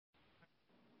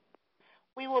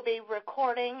we will be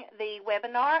recording the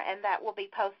webinar, and that will be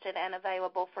posted and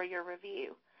available for your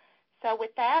review. So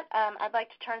with that, I'd like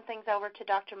to turn things over to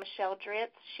Dr. Michelle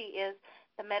Dritz. She is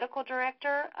the medical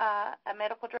director,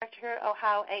 here at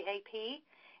Ohio AAP.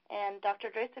 And Dr.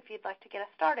 Dritz, if you'd like to get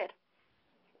us started.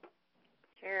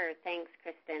 Sure. Thanks,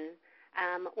 Kristen.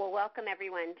 Well, welcome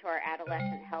everyone to our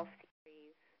Adolescent Health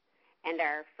series and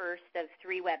our first of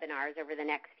 3 webinars over the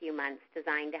next few months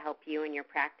designed to help you and your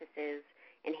practices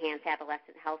enhance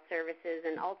adolescent health services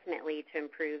and ultimately to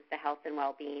improve the health and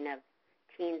well-being of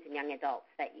teens and young adults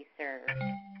that you serve.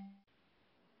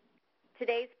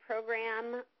 Today's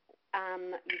program,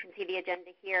 you can see the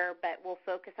agenda here, but we'll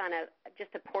focus on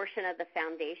just a portion of the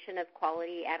foundation of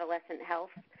quality adolescent health,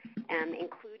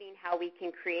 including how we can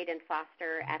create and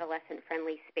foster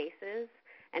adolescent-friendly spaces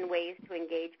and ways to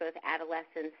engage both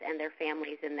adolescents and their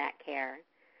families in that care.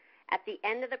 At the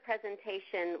end of the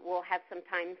presentation, we'll have some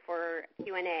time for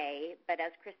Q&A, but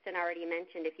as Kristen already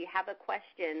mentioned, if you have a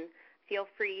question, feel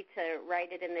free to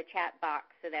write it in the chat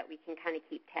box so that we can kind of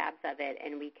keep tabs of it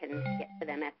and we can get to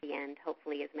them at the end,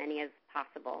 hopefully as many as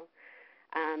possible.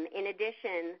 In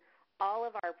addition, all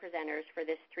of our presenters for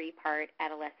this 3-part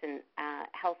adolescent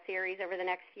health series over the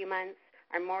next few months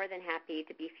are more than happy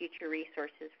to be future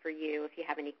resources for you if you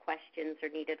have any questions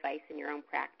or need advice in your own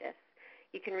practice.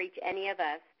 You can reach any of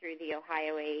us through the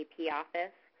Ohio AAP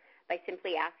office by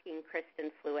simply asking Kristen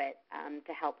Flewitt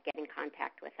to help get in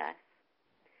contact with us.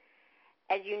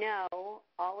 As you know,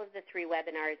 all of the 3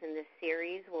 webinars in this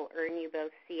series will earn you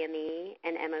both CME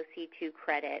and MOC2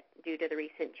 credit due to the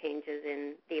recent changes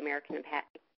in the American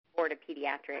Board of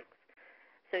Pediatrics.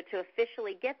 So to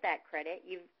officially get that credit,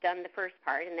 you've done the first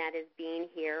part, and that is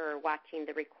being here or watching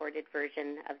the recorded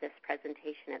version of this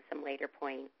presentation at some later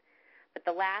point. But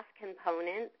the last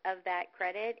component of that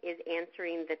credit is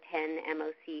answering the 10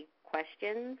 MOC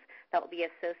questions that will be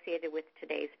associated with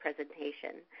today's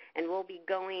presentation. And we'll be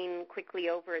going quickly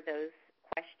over those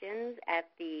questions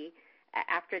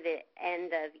after the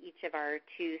end of each of our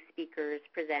 2 speakers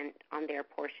present on their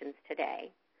portions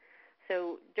today.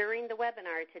 So during the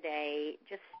webinar today,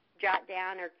 just jot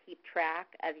down or keep track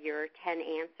of your 10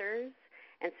 answers.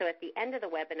 And so at the end of the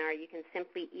webinar, you can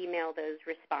simply email those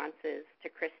responses to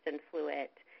Kristen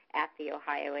Flewitt at the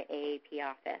Ohio AAP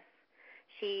office.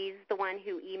 She's the one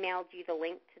who emailed you the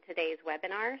link to today's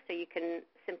webinar, so you can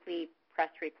simply press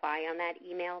reply on that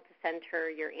email to send her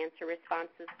your answer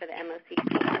responses for the MOC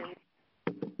questions.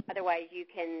 Otherwise, you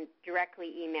can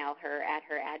directly email her at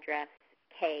her address,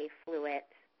 kflewitt,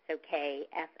 so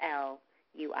KFLUITT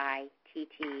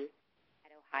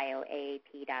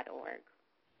 @ohioaap.org.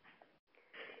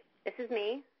 This is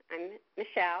me. I'm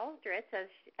Michelle Dritz. As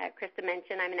Krista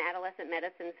mentioned, I'm an adolescent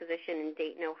medicine physician in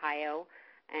Dayton, Ohio,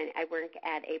 and I work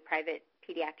at a private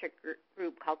pediatric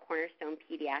group called Cornerstone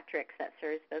Pediatrics that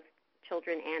serves both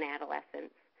children and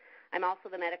adolescents. I'm also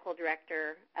the medical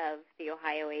director of the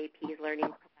Ohio AAP's Learning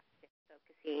Collective,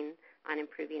 focusing on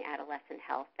improving adolescent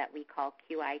health that we call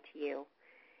QITU.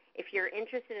 If you're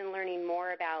interested in learning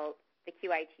more about the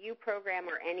QITU program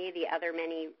or any of the other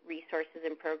many resources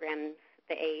and programs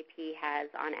the AAP has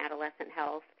on adolescent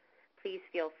health, please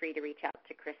feel free to reach out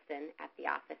to Kristen at the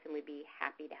office, and we'd be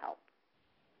happy to help.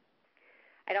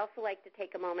 I'd also like to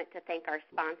take a moment to thank our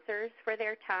sponsors for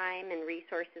their time and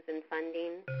resources and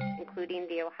funding, including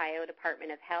the Ohio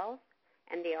Department of Health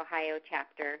and the Ohio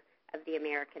chapter of the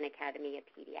American Academy of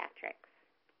Pediatrics.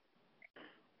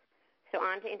 So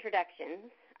on to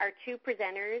introductions. Our 2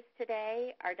 presenters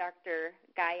today are Dr.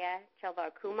 Gaia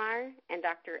Chelvar-Kumar and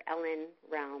Dr. Ellen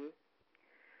Rome.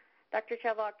 Dr.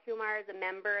 Chelvar-Kumar is a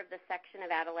member of the section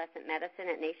of adolescent medicine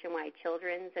at Nationwide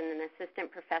Children's and an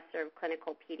assistant professor of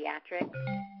clinical pediatrics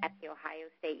at The Ohio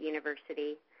State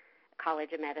University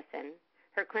College of Medicine.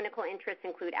 Her clinical interests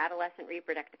include adolescent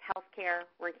reproductive health care,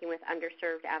 working with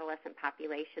underserved adolescent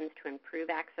populations to improve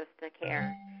access to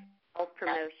care, health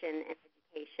promotion, and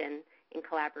education in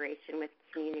collaboration with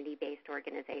community-based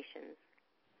organizations.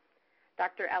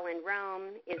 Dr. Ellen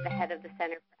Rome is the head of the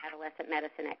Center for Adolescent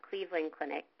Medicine at Cleveland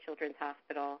Clinic Children's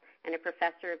Hospital and a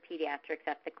professor of pediatrics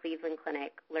at the Cleveland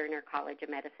Clinic Lerner College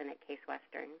of Medicine at Case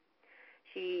Western.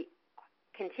 She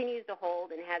continues to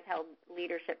hold and has held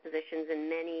leadership positions in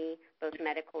many both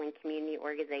medical and community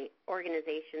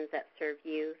organizations that serve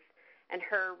youth, and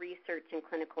her research and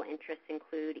clinical interests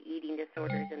include eating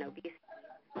disorders and obesity,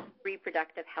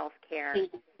 reproductive health care,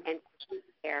 and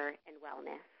care and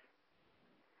wellness.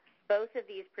 Both of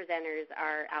these presenters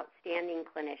are outstanding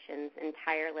clinicians and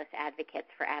tireless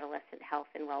advocates for adolescent health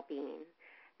and well-being,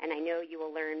 and I know you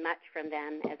will learn much from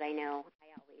them, as I know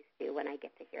I always do when I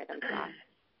get to hear them talk.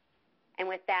 And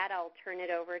with that, I'll turn it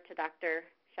over to Dr.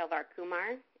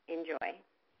 Chelvar-Kumar. Enjoy.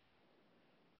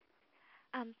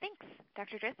 Thanks,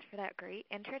 Dr. Dritz, for that great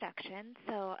introduction.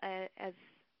 So, as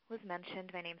was mentioned,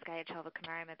 my name is Gaia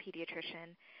Chelva-Kumar. I'm a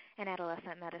pediatrician and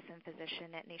adolescent medicine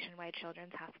physician at Nationwide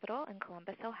Children's Hospital in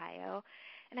Columbus, Ohio.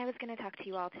 And I was going to talk to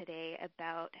you all today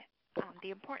about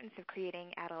the importance of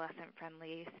creating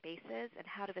adolescent-friendly spaces and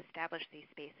how to establish these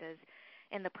spaces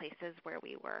in the places where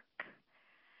we work.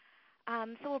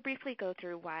 So we'll briefly go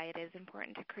through why it is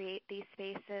important to create these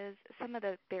spaces, some of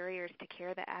the barriers to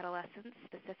care that adolescents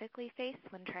specifically face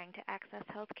when trying to access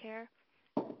health care.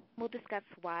 We'll discuss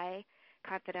why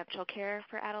confidential care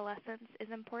for adolescents is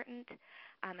important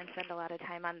and spend a lot of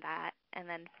time on that. And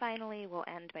then finally, we'll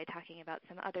end by talking about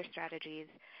some other strategies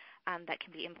that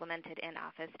can be implemented in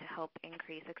office to help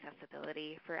increase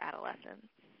accessibility for adolescents.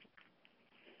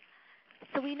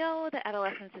 So we know that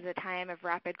adolescence is a time of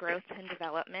rapid growth and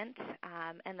development,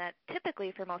 and that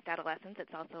typically for most adolescents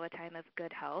it's also a time of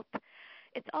good health.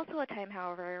 It's also a time,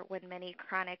 however, when many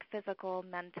chronic physical,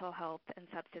 mental health, and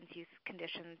substance use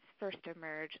conditions first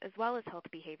emerge, as well as health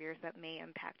behaviors that may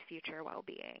impact future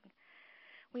well-being.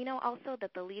 We know also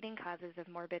that the leading causes of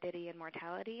morbidity and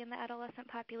mortality in the adolescent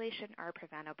population are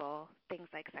preventable, things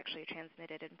like sexually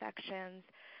transmitted infections,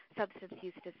 substance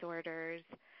use disorders,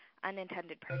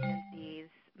 unintended pregnancies,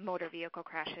 motor vehicle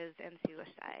crashes, and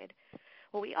suicide.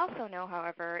 What we also know,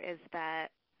 however, is that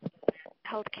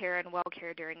health care and well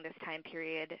care during this time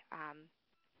period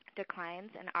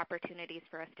declines, and opportunities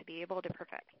for us to be able to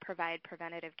provide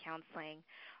preventative counseling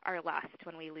are lost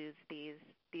when we lose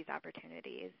these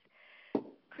opportunities.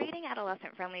 Creating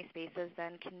adolescent-friendly spaces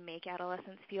then can make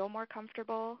adolescents feel more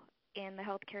comfortable in the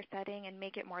healthcare setting and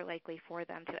make it more likely for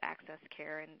them to access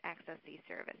care and access these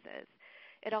services.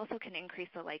 It also can increase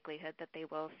the likelihood that they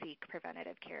will seek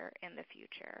preventative care in the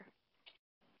future.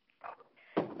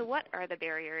 So what are the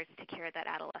barriers to care that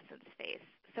adolescents face?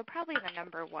 So probably the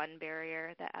number one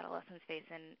barrier that adolescents face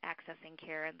in accessing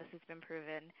care, and this has been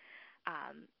proven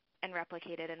and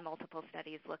replicated in multiple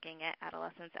studies looking at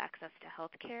adolescents' access to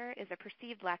health care, is a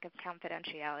perceived lack of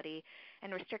confidentiality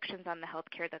and restrictions on the health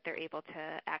care that they're able to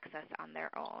access on their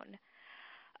own.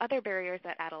 Other barriers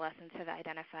that adolescents have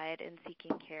identified in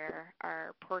seeking care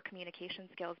are poor communication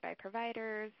skills by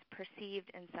providers,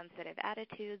 perceived insensitive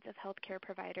attitudes of healthcare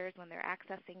providers when they're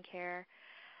accessing care,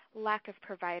 lack of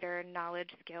provider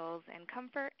knowledge, skills, and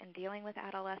comfort in dealing with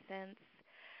adolescents.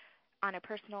 On a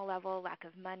personal level, lack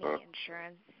of money,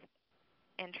 insurance,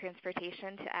 and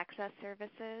transportation to access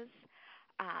services,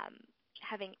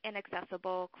 having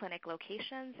inaccessible clinic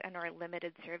locations and or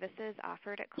limited services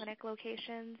offered at clinic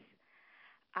locations.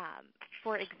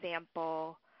 For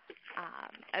example,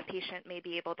 a patient may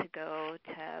be able to go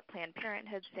to Planned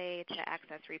Parenthood, say, to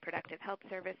access reproductive health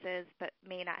services, but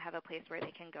may not have a place where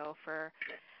they can go for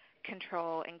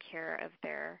control and care of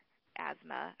their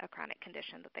asthma, a chronic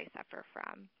condition that they suffer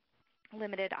from.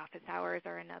 Limited office hours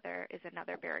is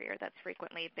another barrier that's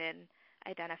frequently been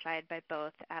identified by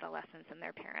both adolescents and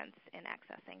their parents in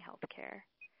accessing health care.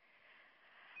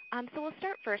 So we'll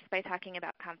start first by talking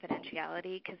about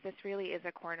confidentiality, because this really is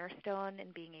a cornerstone in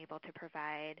being able to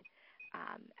provide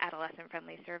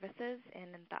adolescent-friendly services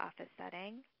in the office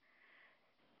setting.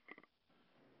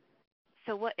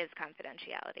 So what is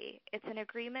confidentiality? It's an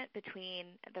agreement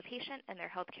between the patient and their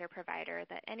healthcare provider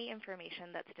that any information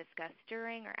that's discussed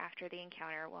during or after the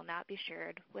encounter will not be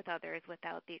shared with others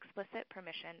without the explicit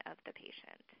permission of the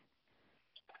patient.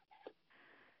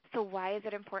 So why is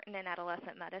it important in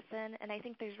adolescent medicine? And I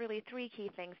think there's really three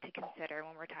key things to consider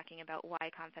when we're talking about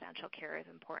why confidential care is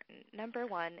important. Number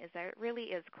one is that it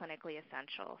really is clinically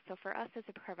essential. So for us as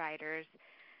providers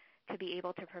to be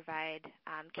able to provide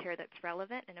care that's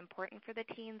relevant and important for the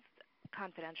teens,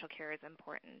 confidential care is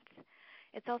important.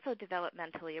 It's also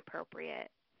developmentally appropriate.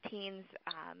 Teens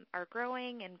are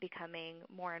growing and becoming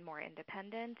more and more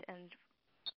independent, and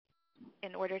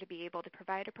in order to be able to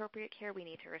provide appropriate care, we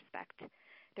need to respect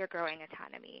their growing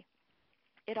autonomy.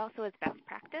 It also is best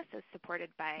practice as supported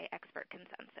by expert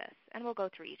consensus, and we'll go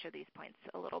through each of these points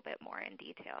a little bit more in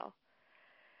detail.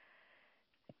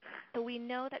 So we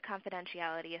know that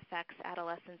confidentiality affects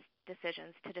adolescents'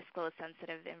 decisions to disclose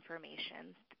sensitive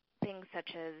information, things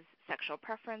such as sexual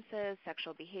preferences,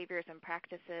 sexual behaviors and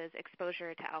practices,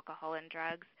 exposure to alcohol and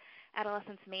drugs.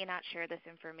 Adolescents may not share this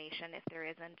information if there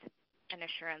isn't an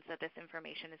assurance that this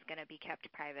information is going to be kept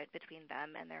private between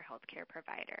them and their healthcare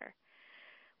provider.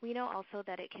 We know also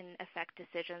that it can affect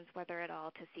decisions whether at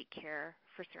all to seek care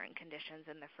for certain conditions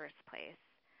in the first place.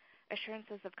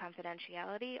 Assurances of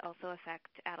confidentiality also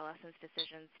affect adolescents'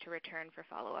 decisions to return for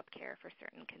follow-up care for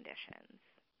certain conditions.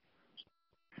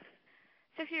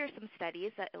 So here are some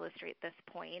studies that illustrate this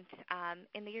point.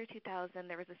 In the year 2000,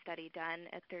 there was a study done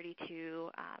at 32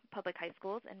 public high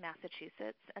schools in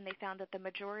Massachusetts, and they found that the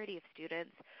majority of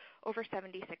students, over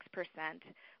 76%,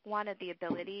 wanted the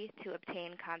ability to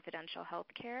obtain confidential health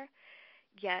care,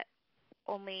 yet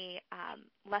only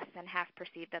less than half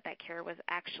perceived that that care was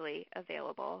actually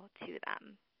available to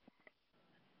them.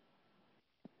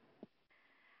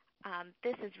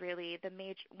 This is really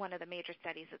one of the major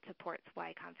studies that supports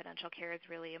why confidential care is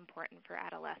really important for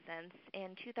adolescents.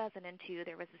 In 2002,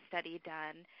 there was a study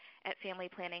done at family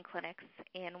planning clinics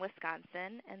in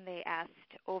Wisconsin, and they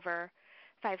asked over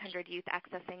 500 youth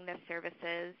accessing the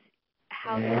services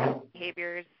how their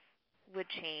behaviors would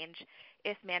change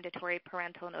if mandatory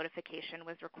parental notification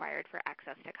was required for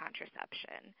access to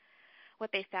contraception. What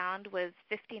they found was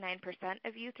 59%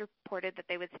 of youth reported that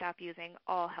they would stop using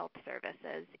all health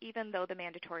services, even though the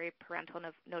mandatory parental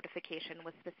notification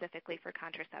was specifically for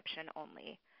contraception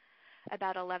only.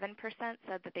 About 11%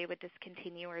 said that they would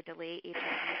discontinue or delay HIV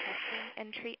testing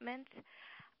and treatment,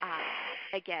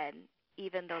 again,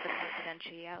 even though the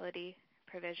confidentiality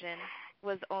provision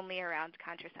was only around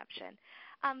contraception.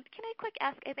 Can I quick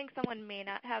ask, I think someone may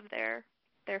not have their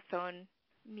phone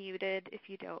muted, if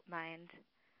you don't mind.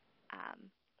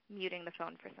 Muting the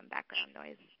phone for some background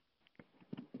noise.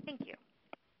 Thank you.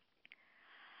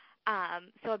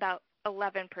 So about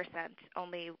 11%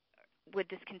 only would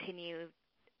discontinue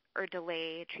or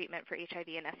delay treatment for HIV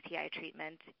and STI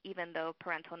treatment, even though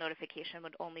parental notification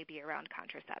would only be around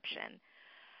contraception.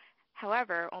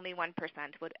 However, only 1%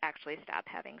 would actually stop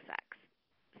having sex.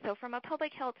 So from a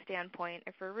public health standpoint,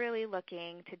 if we're really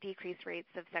looking to decrease rates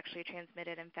of sexually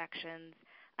transmitted infections,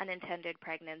 unintended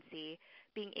pregnancy,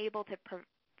 being able to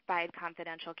provide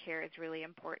confidential care is really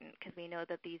important because we know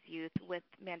that these youth with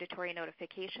mandatory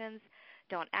notifications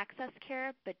don't access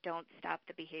care but don't stop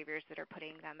the behaviors that are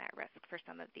putting them at risk for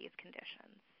some of these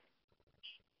conditions.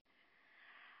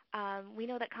 We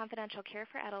know that confidential care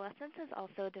for adolescents is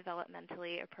also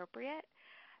developmentally appropriate.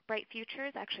 Bright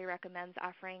Futures actually recommends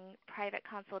offering private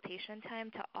consultation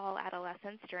time to all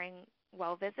adolescents during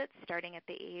well visits starting at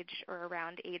the age or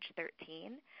around age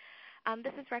 13.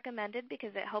 This is recommended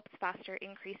because it helps foster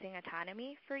increasing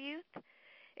autonomy for youth.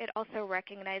 It also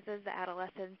recognizes the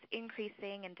adolescents'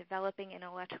 increasing and developing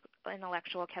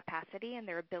intellectual capacity and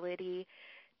their ability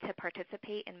to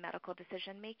participate in medical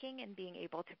decision-making and being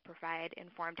able to provide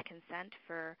informed consent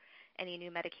for any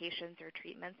new medications or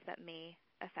treatments that may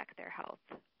affect their health.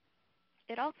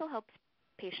 It also helps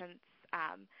patients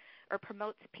or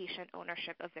promotes patient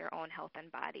ownership of their own health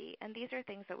and body. And these are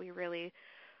things that we really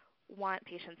want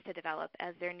patients to develop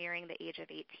as they're nearing the age of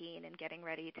 18 and getting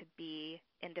ready to be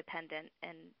independent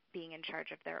and being in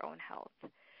charge of their own health.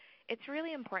 It's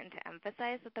really important to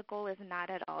emphasize that the goal is not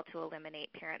at all to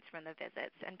eliminate parents from the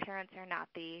visits, and parents are not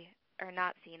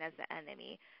seen as the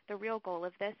enemy. The real goal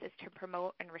of this is to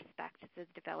promote and respect the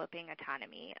developing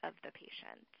autonomy of the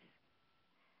patient.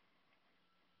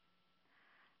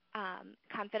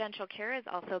 Confidential care is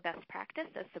also best practice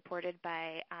as supported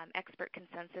by expert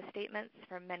consensus statements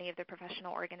from many of the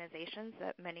professional organizations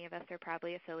that many of us are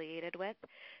probably affiliated with.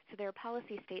 So there are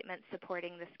policy statements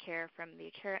supporting this care from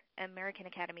the American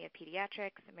Academy of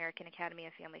Pediatrics, American Academy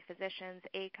of Family Physicians,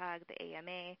 ACOG, the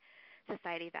AMA,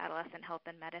 Society of Adolescent Health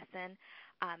and Medicine.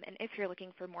 And if you're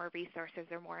looking for more resources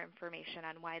or more information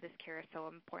on why this care is so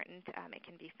important, it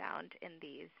can be found in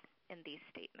these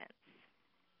statements.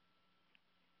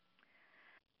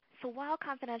 So while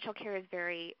confidential care is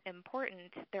very important,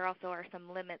 there also are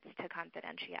some limits to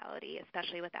confidentiality,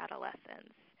 especially with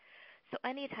adolescents. So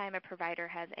anytime a provider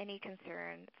has any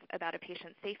concerns about a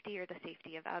patient's safety or the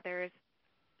safety of others,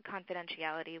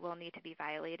 confidentiality will need to be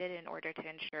violated in order to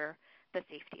ensure the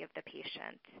safety of the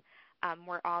patient.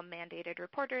 We're all mandated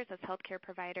reporters as healthcare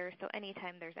providers, so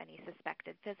anytime there's any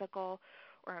suspected physical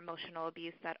or emotional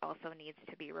abuse, that also needs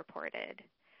to be reported.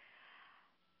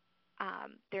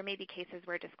 There may be cases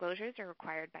where disclosures are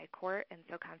required by court, and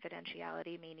so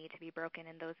confidentiality may need to be broken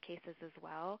in those cases as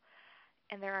well.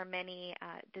 And there are many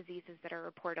diseases that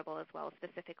are reportable as well,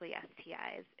 specifically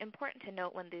STIs. Important to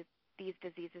note when these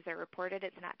diseases are reported,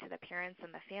 it's not to the parents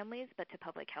and the families, but to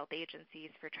public health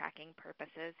agencies for tracking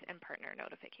purposes and partner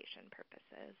notification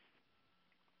purposes.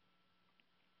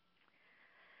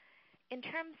 In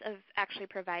terms of actually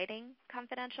providing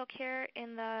confidential care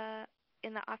in the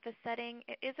office setting,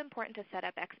 it is important to set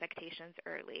up expectations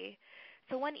early.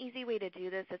 So one easy way to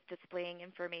do this is displaying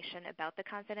information about the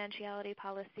confidentiality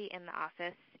policy in the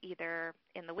office, either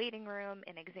in the waiting room,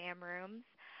 in exam rooms,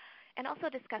 and also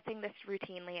discussing this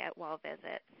routinely at well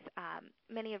visits.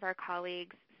 Many of our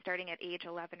colleagues starting at age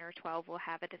 11 or 12, we'll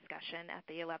have a discussion at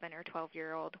the 11 or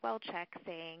 12-year-old well check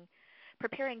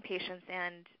preparing patients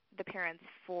and the parents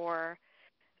for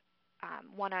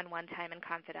one-on-one time and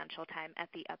confidential time at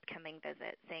the upcoming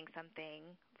visit, saying something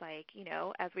like,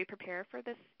 as we prepare for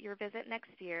your visit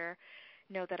next year,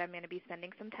 know that I'm going to be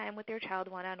spending some time with your child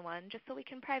one-on-one just so we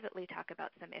can privately talk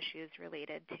about some issues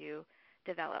related to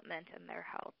development and their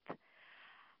health.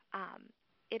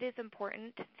 It is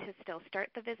important to still start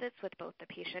the visits with both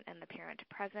the patient and the parent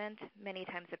present. Many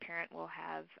times the parent will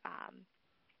have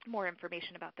more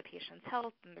information about the patient's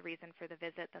health and the reason for the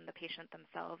visit than the patient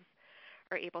themselves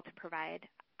are able to provide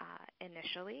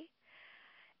initially.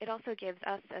 It also gives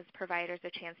us as providers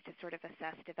a chance to sort of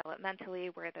assess developmentally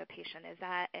where the patient is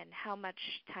at and how much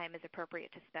time is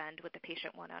appropriate to spend with the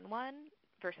patient one-on-one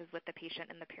versus with the patient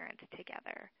and the parent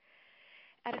together.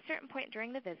 At a certain point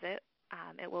during the visit,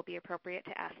 it will be appropriate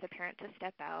to ask the parent to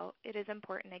step out. It is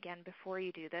important, again, before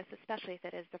you do this, especially if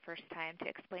it is the first time, to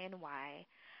explain why.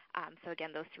 So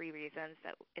again, those 3 reasons: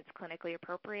 that it's clinically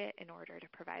appropriate in order to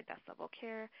provide best level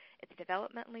care, it's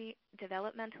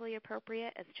developmentally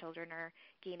appropriate as children are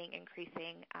gaining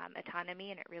increasing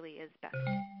autonomy, and it really is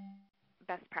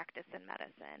best practice in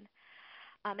medicine.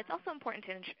 It's also important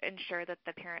to ensure that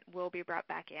the parent will be brought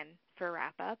back in for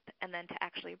wrap-up, and then to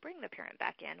actually bring the parent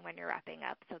back in when you're wrapping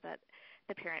up so that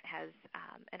the parent has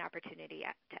an opportunity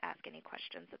to ask any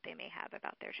questions that they may have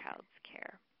about their child's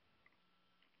care.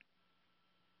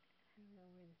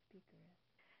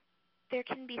 There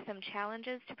can be some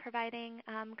challenges to providing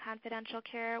confidential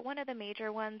care. One of the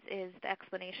major ones is the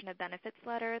explanation of benefits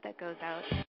letter that goes out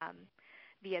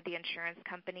via the insurance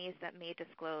companies that may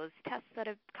disclose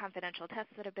confidential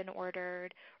tests that have been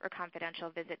ordered or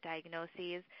confidential visit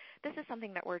diagnoses. This is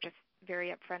something that we're just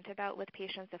very upfront about with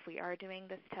patients if we are doing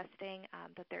this testing,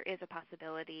 that there is a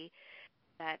possibility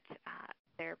that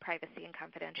their privacy and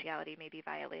confidentiality may be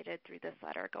violated through this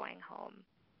letter going home.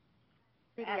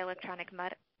 Through the electronic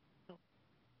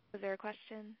was there a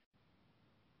question?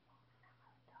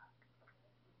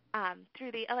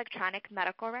 Through the electronic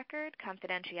medical record,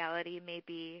 confidentiality may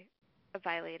be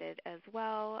violated as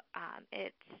well.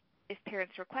 If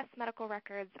parents request medical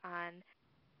records on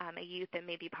a youth, it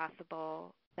may be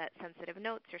possible that sensitive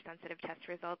notes or sensitive test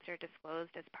results are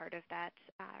disclosed as part of that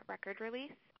record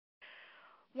release.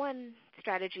 One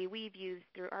strategy we've used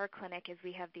through our clinic is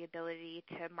we have the ability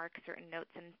to mark certain notes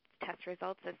and test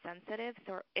results as sensitive.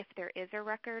 So if there is a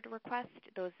record request,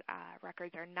 those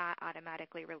records are not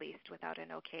automatically released without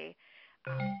an okay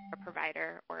a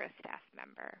provider or a staff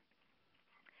member.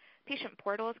 Patient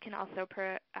portals can also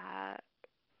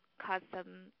cause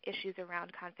some issues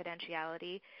around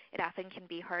confidentiality. It often can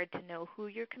be hard to know who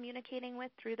you're communicating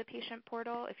with through the patient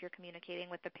portal, if you're communicating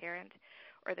with the parent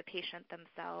or the patient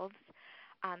themselves.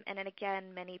 And then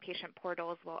again, many patient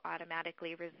portals will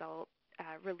automatically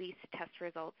release test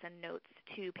results and notes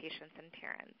to patients and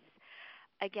parents.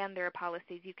 Again, there are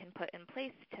policies you can put in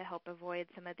place to help avoid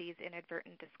some of these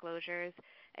inadvertent disclosures.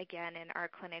 Again, in our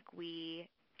clinic, we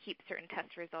keep certain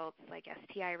test results like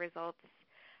STI results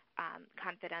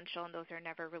confidential, and those are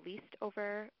never released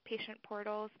over patient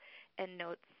portals, and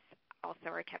notes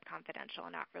also are kept confidential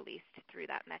and not released through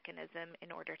that mechanism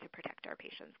in order to protect our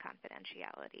patients'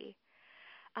 confidentiality.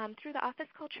 Through the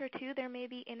office culture, too, there may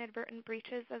be inadvertent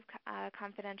breaches of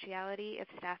confidentiality if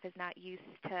staff is not used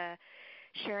to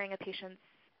sharing a patient's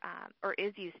or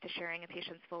is used to sharing a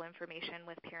patient's full information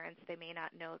with parents. They may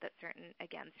not know that certain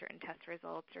test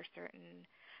results or certain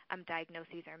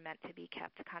diagnoses are meant to be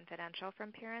kept confidential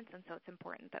from parents, and so it's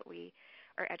important that we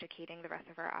are educating the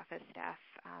rest of our office staff,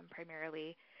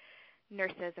 primarily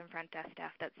nurses and front desk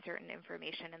staff, that certain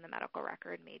information in the medical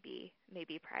record may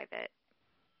be private.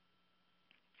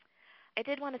 I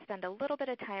did want to spend a little bit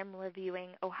of time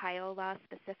reviewing Ohio law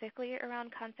specifically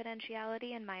around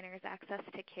confidentiality and minors' access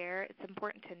to care. It's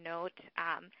important to note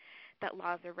that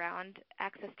laws around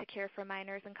access to care for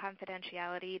minors and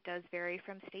confidentiality does vary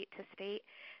from state to state.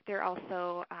 There are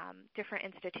also different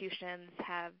institutions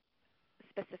have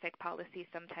specific policies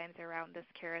sometimes around this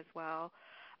care as well,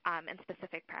 and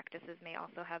specific practices may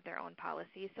also have their own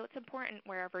policies. So it's important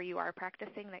wherever you are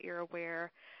practicing that you're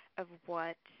aware of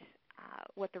what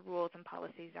the rules and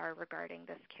policies are regarding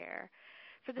this care.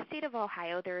 For the state of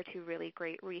Ohio, there are 2 really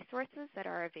great resources that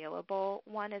are available.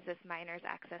 One is this Minors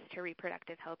Access to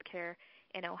Reproductive Health Care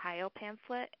in Ohio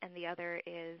pamphlet, and the other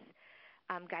is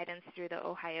guidance through the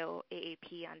Ohio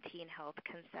AAP on teen health,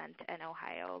 consent, and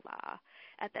Ohio law.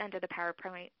 At the end of the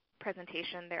PowerPoint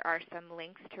presentation, there are some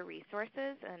links to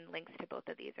resources, and links to both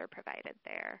of these are provided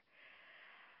there.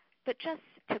 But just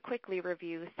to quickly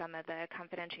review some of the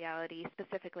confidentiality,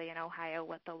 specifically in Ohio,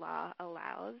 what the law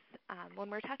allows. When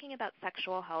we're talking about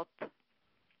sexual health,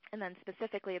 and then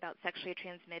specifically about sexually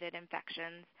transmitted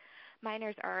infections,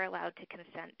 minors are allowed to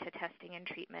consent to testing and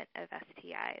treatment of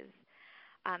STIs.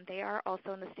 They are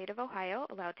also in the state of Ohio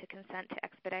allowed to consent to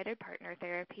expedited partner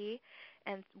therapy.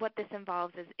 And what this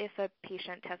involves is if a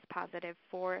patient tests positive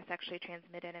for a sexually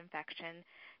transmitted infection,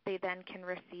 they then can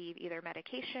receive either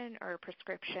medication or a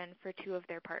prescription for two of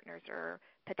their partners or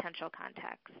potential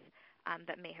contacts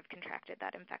that may have contracted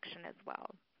that infection as well.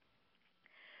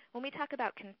 When we talk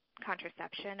about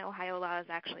contraception, Ohio law is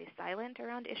actually silent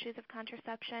around issues of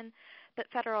contraception,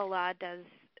 but federal law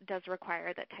does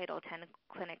require that Title X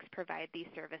clinics provide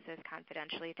these services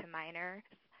confidentially to minors,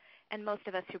 and most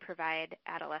of us who provide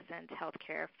adolescent health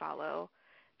care follow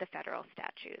the federal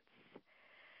statutes.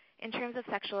 In terms of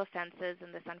sexual offenses,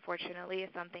 and this unfortunately is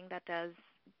something that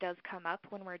does come up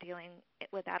when we're dealing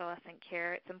with adolescent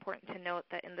care, it's important to note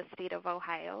that in the state of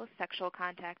Ohio, sexual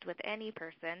contact with any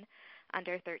person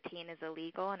under 13 is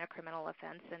illegal and a criminal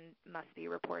offense and must be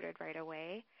reported right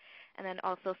away. And then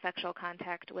also sexual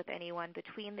contact with anyone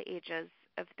between the ages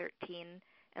of 13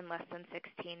 and less than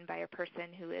 16 by a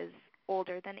person who is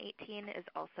older than 18 is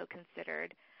also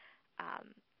considered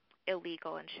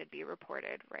illegal and should be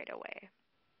reported right away.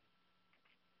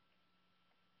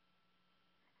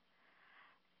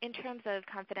 In terms of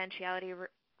confidentiality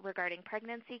regarding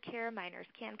pregnancy care, minors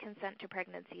can consent to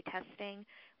pregnancy testing.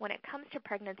 When it comes to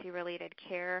pregnancy-related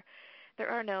care,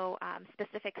 there are no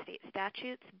specific state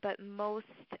statutes, but most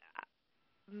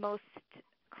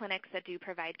clinics that do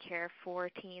provide care for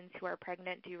teens who are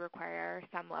pregnant do require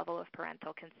some level of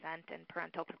parental consent, and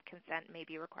parental consent may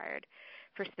be required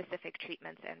for specific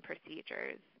treatments and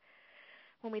procedures.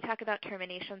 When we talk about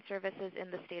termination services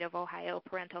in the state of Ohio,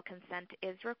 parental consent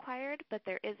is required, but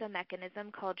there is a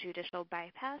mechanism called judicial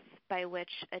bypass by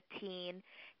which a teen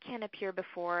can appear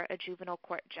before a juvenile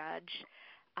court judge,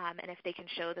 and if they can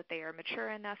show that they are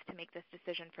mature enough to make this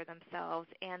decision for themselves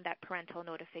and that parental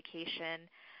notification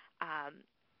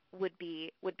would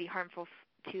be harmful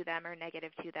to them or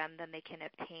negative to them, then they can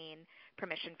obtain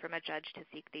permission from a judge to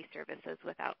seek these services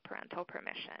without parental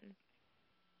permission.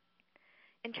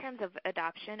 In terms of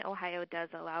adoption, Ohio does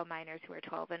allow minors who are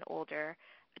 12 and older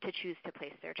to choose to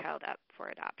place their child up for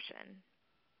adoption.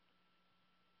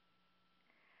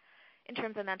 In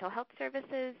terms of mental health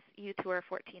services, youth who are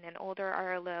 14 and older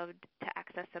are allowed to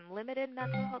access some limited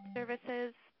mental health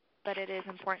services, but it is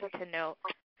important to note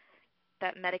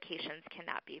that medications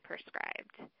cannot be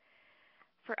prescribed.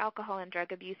 For alcohol and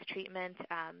drug abuse treatment,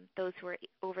 those who are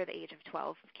over the age of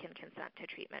 12 can consent to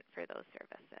treatment for those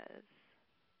services.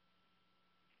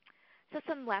 So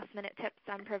some last-minute tips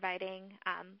on providing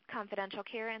confidential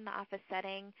care in the office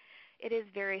setting. It is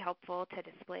very helpful to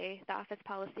display the office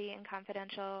policy on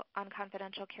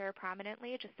confidential care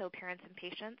prominently, just so parents and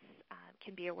patients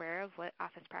can be aware of what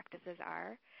office practices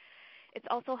are. It's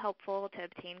also helpful to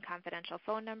obtain confidential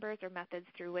phone numbers or methods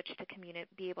through which to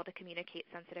be able to communicate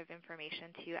sensitive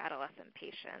information to adolescent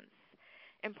patients.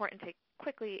 Important to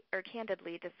quickly or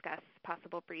candidly discuss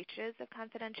possible breaches of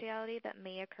confidentiality that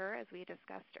may occur, as we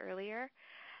discussed earlier.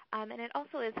 And it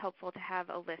also is helpful to have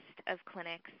a list of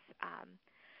clinics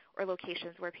or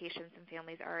locations where patients and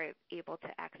families are able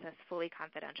to access fully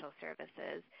confidential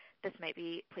services. This might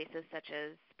be places such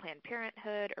as Planned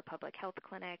Parenthood or public health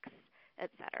clinics,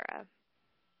 etc.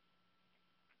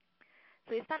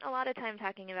 So we spent a lot of time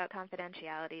talking about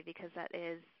confidentiality because that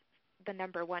is the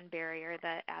number one barrier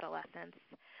that adolescents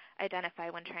identify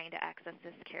when trying to access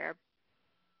this care,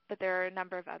 but there are a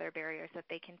number of other barriers that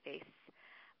they can face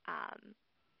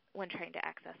when trying to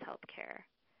access health care.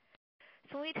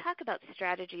 So when we talk about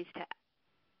strategies to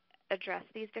address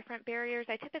these different barriers,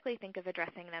 I typically think of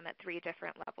addressing them at three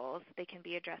different levels. They can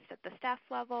be addressed at the staff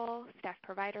level, staff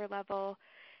provider level,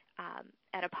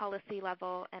 at a policy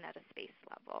level, and at a space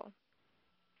level.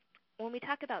 When we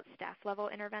talk about staff level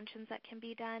interventions that can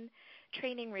be done,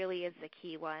 training really is the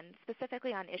key one,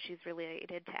 specifically on issues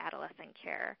related to adolescent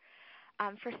care.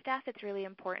 For staff, it's really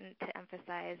important to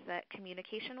emphasize that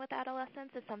communication with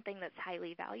adolescents is something that's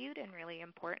highly valued and really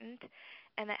important,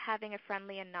 and that having a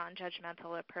friendly and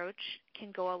non-judgmental approach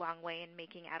can go a long way in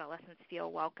making adolescents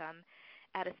feel welcome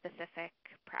at a specific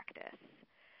practice.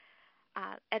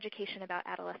 Education about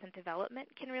adolescent development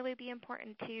can really be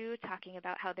important too, talking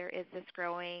about how there is this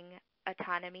growing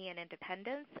autonomy and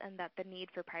independence, and that the need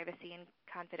for privacy and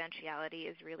confidentiality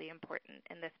is really important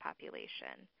in this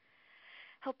population.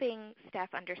 Helping staff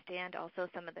understand also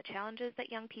some of the challenges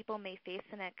that young people may face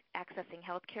in accessing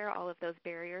health care, all of those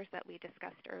barriers that we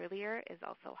discussed earlier, is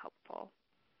also helpful.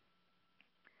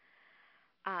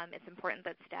 It's important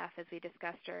that staff, as we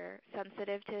discussed, are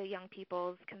sensitive to young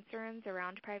people's concerns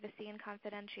around privacy and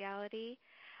confidentiality,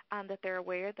 that they're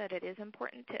aware that it is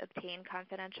important to obtain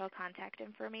confidential contact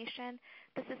information.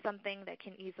 This is something that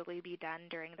can easily be done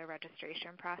during the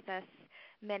registration process.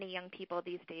 Many young people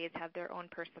these days have their own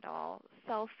personal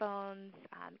cell phones,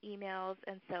 emails,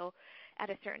 and so at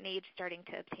a certain age, starting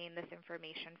to obtain this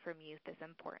information from youth is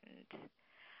important.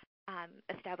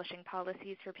 Establishing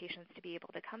policies for patients to be able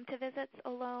to come to visits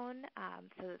alone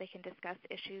so that they can discuss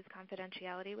issues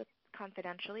confidentially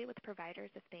with providers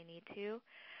if they need to.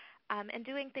 And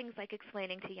doing things like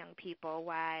explaining to young people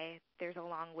why there's a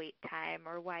long wait time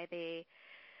or why they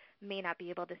may not be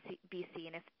able to be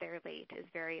seen if they're late is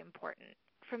very important.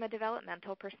 From a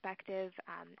developmental perspective,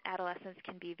 adolescents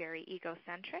can be very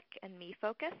egocentric and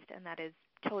me-focused, and that is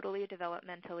totally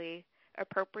developmentally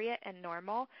appropriate and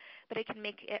normal, but it can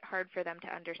make it hard for them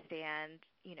to understand,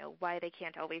 why they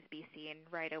can't always be seen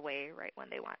right away, right when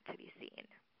they want to be seen.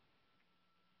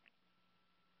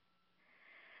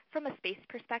 From a space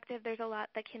perspective, there's a lot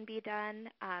that can be done.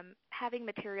 Having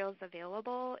materials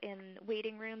available in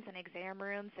waiting rooms and exam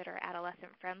rooms that are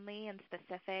adolescent-friendly and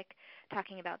specific,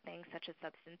 talking about things such as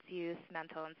substance use,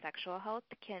 mental and sexual health,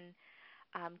 can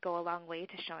go a long way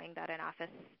to showing that an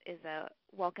office is a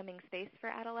welcoming space for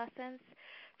adolescents.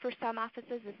 For some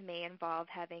offices, this may involve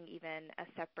having even a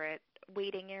separate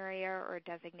waiting area or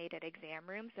designated exam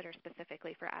rooms that are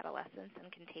specifically for adolescents and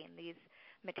contain these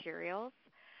materials.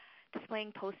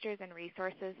 Displaying posters and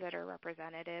resources that are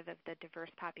representative of the diverse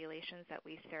populations that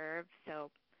we serve, so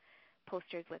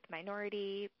posters with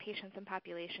minority patients and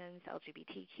populations,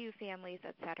 LGBTQ families,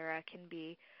 etc., can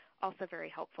be also very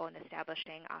helpful in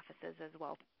establishing offices as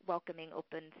welcoming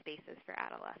open spaces for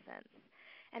adolescents.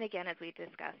 And again, as we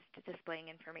discussed, displaying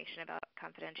information about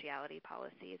confidentiality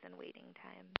policies and waiting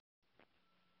time.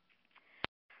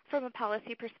 From a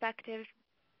policy perspective,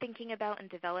 thinking about and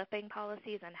developing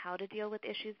policies on how to deal with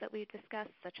issues that we've discussed,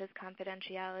 such as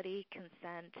confidentiality,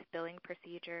 consent, billing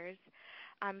procedures.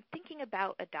 Thinking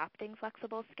about adopting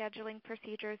flexible scheduling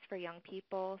procedures for young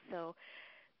people, so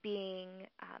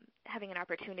having an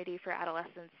opportunity for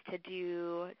adolescents to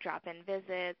do drop-in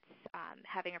visits,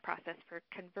 having a process for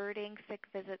converting sick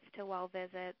visits to well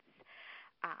visits,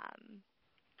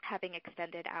 having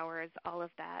extended hours, all of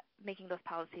that, making those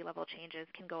policy level changes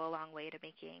can go a long way to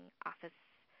making office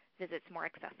visits more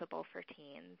accessible for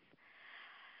teens.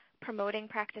 Promoting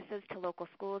practices to local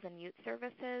schools and youth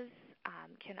services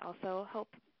can also help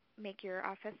make your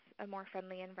office a more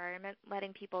friendly environment,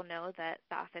 letting people know that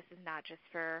the office is not just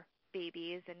for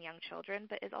babies and young children,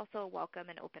 but is also a welcome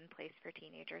and open place for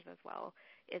teenagers as well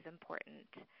is important.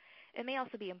 It may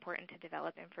also be important to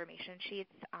develop information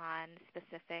sheets on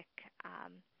specifics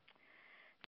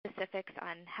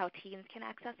on how teens can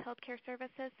access healthcare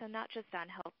services, so not just on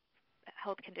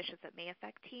health conditions that may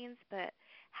affect teens, but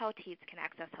how teens can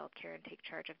access healthcare and take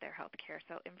charge of their healthcare.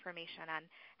 So information on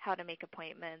how to make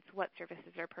appointments, what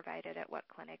services are provided at what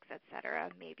clinics, et cetera,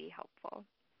 may be helpful.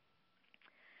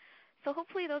 So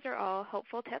hopefully those are all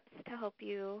helpful tips to help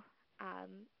you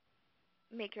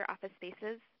make your office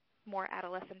spaces more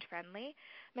adolescent-friendly.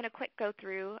 I'm going to quick go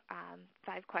through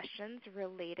 5 questions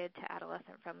related to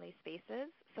adolescent-friendly spaces.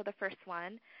 So the first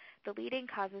one, the leading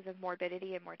causes of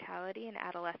morbidity and mortality in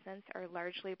adolescents are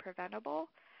largely preventable.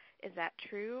 Is that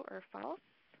true or false?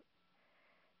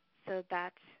 So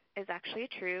that is actually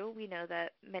true. We know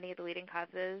that many of the leading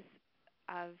causes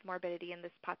of morbidity in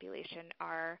this population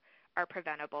are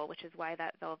preventable, which is why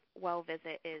that well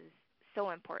visit is so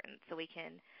important, so we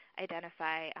can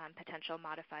identify potential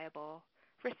modifiable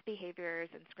risk behaviors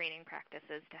and screening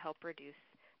practices to help reduce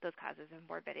those causes of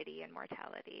morbidity and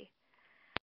mortality.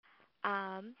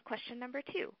 Question number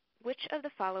 2. Which of the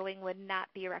following would not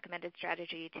be a recommended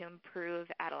strategy to improve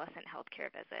adolescent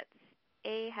healthcare visits?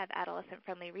 A, have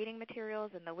adolescent-friendly reading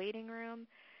materials in the waiting room.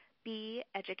 B,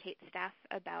 educate staff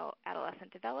about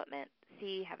adolescent development.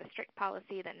 C, have a strict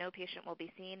policy that no patient will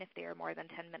be seen if they are more than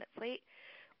 10 minutes late.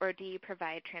 Or D,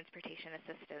 provide transportation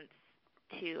assistance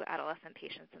to adolescent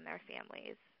patients and their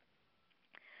families.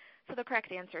 So the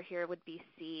correct answer here would be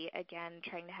C. Again,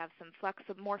 trying to have some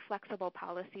more flexible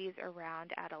policies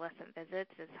around adolescent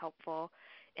visits is helpful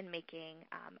in making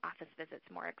office visits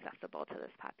more accessible to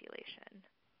this population.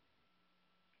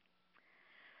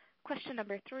 Question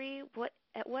number 3,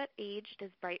 at what age does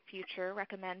Bright Future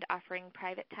recommend offering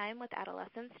private time with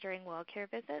adolescents during well care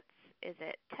visits? Is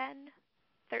it 10,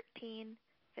 13,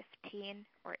 15,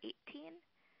 or 18?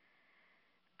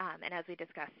 And as we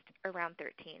discussed, around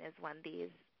 13 is when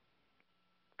these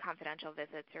confidential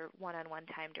visits or one-on-one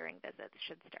time during visits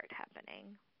should start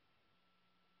happening.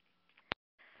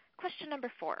 question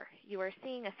number 4. You are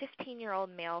seeing a 15-year-old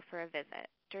male for a visit.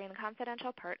 During the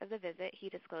confidential part of the visit, he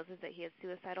discloses that he has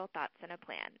suicidal thoughts and a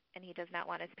plan, and he does not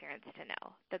want his parents to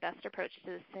know. The best approach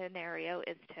to this scenario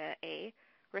is to A,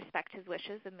 respect his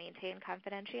wishes and maintain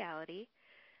confidentiality,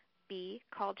 B,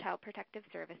 call Child Protective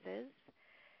Services,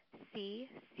 C,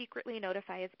 secretly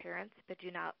notify his parents but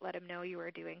do not let him know you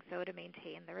are doing so to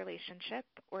maintain the relationship,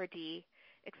 or D,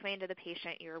 explain to the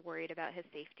patient you are worried about his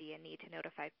safety and need to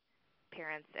notify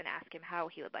parents and ask him how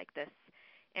he would like this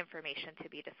information to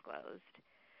be disclosed.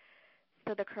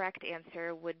 So the correct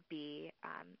answer would be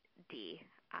D,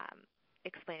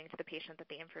 explaining to the patient that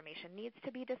the information needs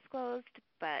to be disclosed,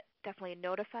 but definitely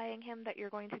notifying him that you're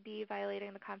going to be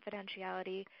violating the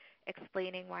confidentiality,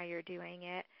 explaining why you're doing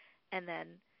it, and then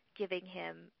giving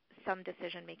him some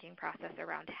decision-making process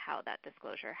around how that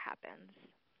disclosure happens.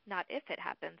 Not if it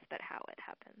happens, but how it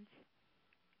happens.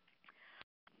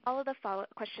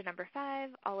 Question number 5,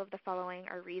 all of the following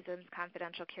are reasons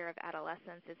confidential care of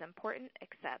adolescents is important,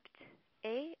 except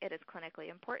A, it is clinically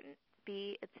important,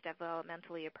 B, it's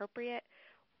developmentally appropriate,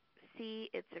 C,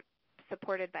 it's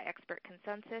supported by expert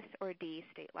consensus, or D,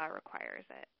 state law requires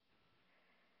it.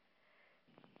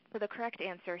 So the correct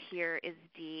answer here is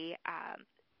D.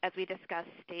 As we discussed,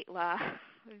 state law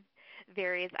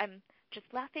varies. I'm just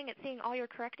laughing at seeing all your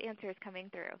correct answers coming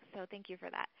through, so thank you for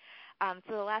that.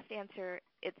 So the last answer,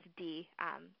 it's D,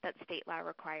 that state law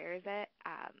requires it.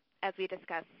 As we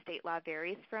discussed, state law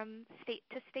varies from state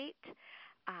to state,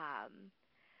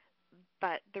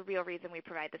 but the real reason we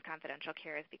provide this confidential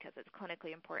care is because it's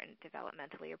clinically important,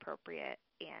 developmentally appropriate,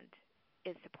 and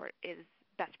is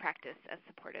best practice as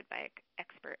supported by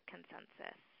expert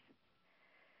consensus.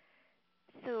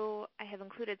 So I have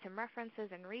included some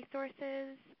references and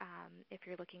resources if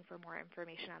you're looking for more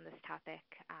information on this topic,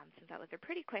 since that was a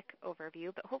pretty quick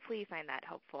overview, but hopefully you find that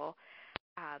helpful,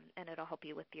 and it'll help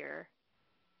you with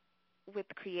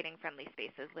creating friendly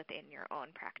spaces within your own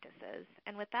practices.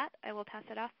 And with that, I will pass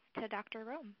it off to Dr.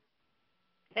 Rome.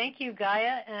 Thank you,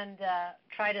 Gaia, and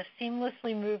try to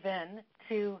seamlessly move in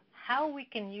to how we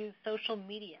can use social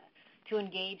media to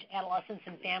engage adolescents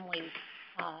and families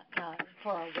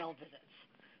for our well visits.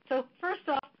 So first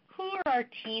off, who are our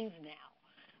teens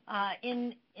now?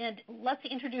 And let's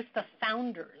introduce the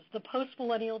founders, the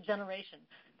post-millennial generation.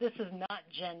 This is not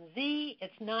Gen Z.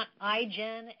 It's not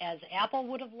iGen, as Apple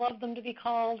would have loved them to be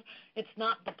called. It's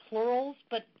not the plurals,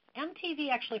 but MTV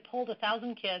actually polled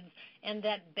 1,000 kids, and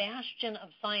that bastion of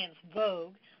science,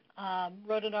 Vogue,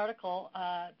 wrote an article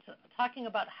talking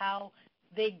about how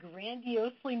they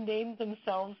grandiosely named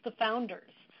themselves the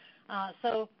founders.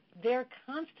 So their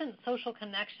constant social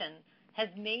connection has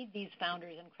made these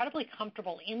founders incredibly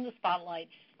comfortable in the spotlight,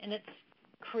 and it's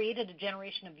created a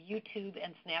generation of YouTube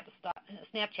and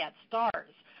Snapchat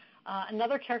stars.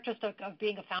 Another characteristic of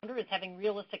being a founder is having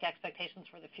realistic expectations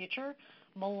for the future.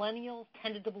 Millennials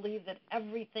tended to believe that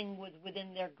everything was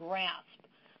within their grasp,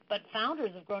 but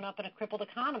founders have grown up in a crippled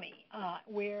economy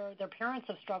where their parents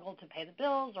have struggled to pay the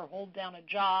bills or hold down a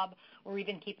job or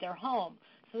even keep their home.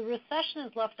 So the recession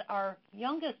has left our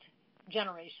youngest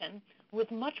generation with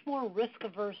much more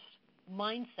risk-averse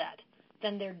mindset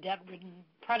than their debt-ridden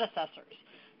predecessors.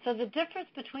 So the difference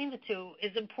between the two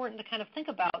is important to kind of think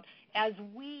about as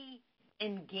we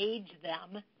engage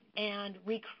them and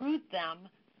recruit them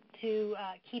to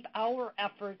keep our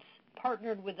efforts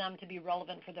partnered with them to be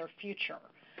relevant for their future.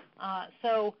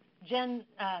 So Gen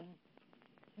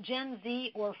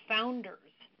Z or founders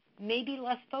may be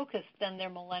less focused than their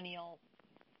millennial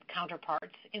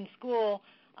counterparts. In school,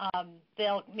 they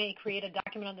may create a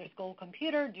document on their school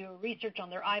computer, do research on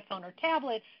their iPhone or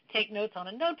tablet, take notes on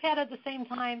a notepad at the same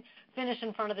time, finish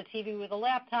in front of the TV with a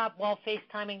laptop while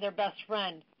FaceTiming their best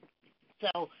friend.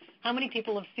 So how many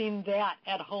people have seen that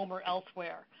at home or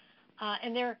elsewhere?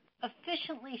 And they're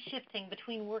efficiently shifting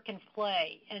between work and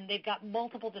play, and they've got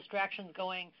multiple distractions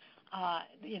going,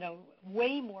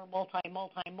 way more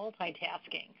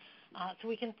multitasking. So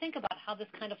we can think about how this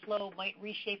kind of flow might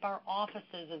reshape our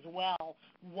offices as well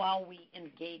while we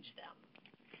engage them.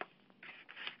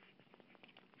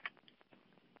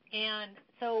 And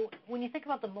so when you think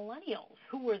about the millennials,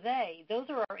 who were they? Those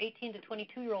are our 18 to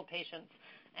 22-year-old patients,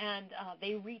 and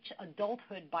they reach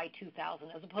adulthood by 2000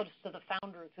 as opposed to the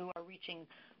founders who are reaching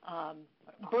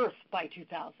birth by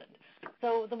 2000.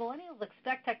 So the millennials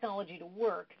expect technology to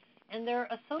work, and they're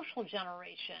a social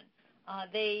generation.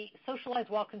 They socialize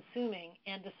while consuming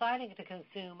and deciding to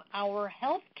consume our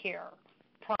healthcare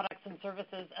products and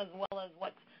services as well as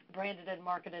what's branded and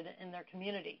marketed in their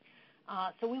community.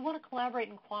 So we want to collaborate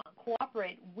and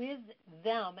cooperate with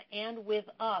them and with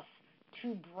us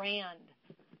to brand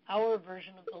our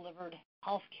version of delivered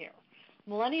healthcare.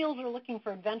 Millennials are looking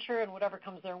for adventure and whatever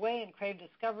comes their way and crave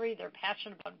discovery. They're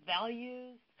passionate about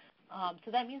values.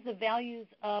 So that means the values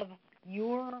of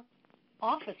your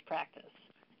office practice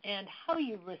and how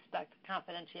you respect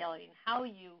confidentiality and how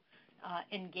you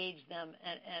engage them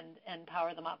and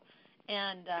power them up.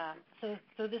 And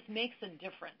so this makes a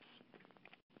difference.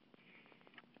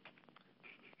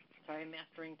 Sorry,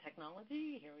 mastering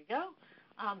technology. Here we go.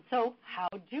 So how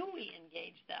do we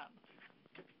engage them?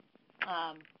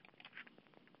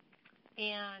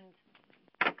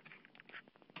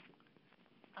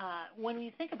 When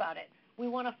we think about it, we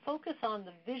want to focus on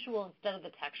the visual instead of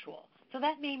the textual. So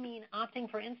that may mean opting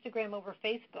for Instagram over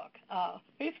Facebook.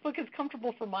 Facebook is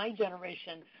comfortable for my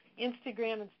generation.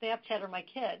 Instagram and Snapchat are my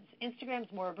kids.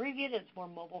 Instagram's more abbreviated, it's more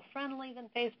mobile friendly than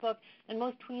Facebook, and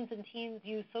most tweens and teens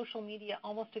use social media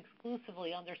almost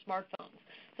exclusively on their smartphones.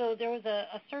 So there was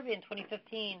a survey in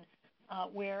 2015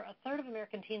 where a third of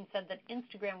American teens said that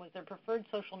Instagram was their preferred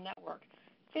social network.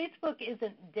 Facebook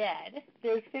isn't dead.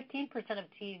 There's 15% of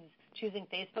teens choosing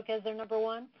Facebook as their number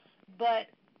one, but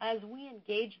as we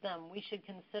engage them, we should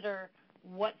consider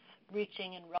what's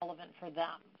reaching and relevant for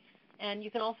them. And you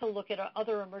can also look at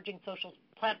other emerging social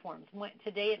platforms.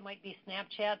 Today it might be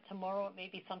Snapchat, tomorrow it may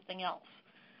be something else.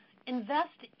 Invest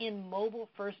in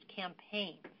mobile-first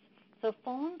campaigns. So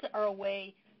phones are a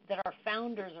way that our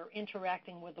founders are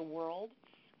interacting with the world.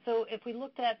 So if we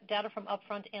looked at data from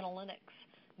Upfront Analytics,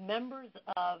 members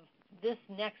of this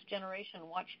next generation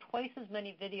watch twice as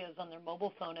many videos on their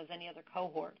mobile phone as any other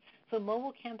cohort. So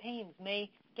mobile campaigns may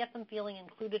get them feeling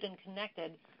included and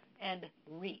connected and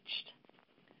reached.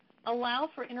 Allow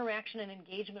for interaction and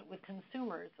engagement with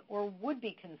consumers or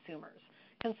would-be consumers.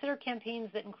 Consider campaigns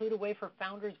that include a way for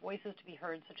founders' voices to be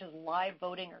heard, such as live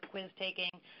voting or quiz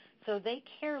taking, so they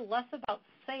care less about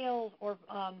sales or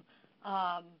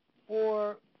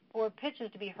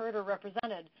pitches to be heard or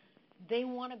represented. They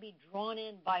want to be drawn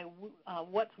in by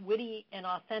what's witty and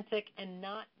authentic and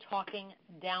not talking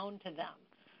down to them.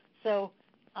 So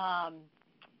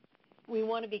we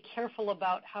want to be careful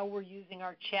about how we're using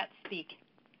our chat speak,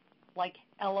 like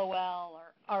LOL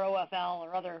or ROFL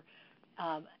or other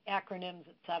acronyms,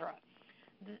 et cetera.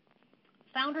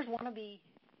 Founders want to be,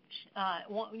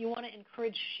 you want to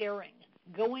encourage sharing.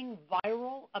 Going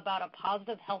viral about a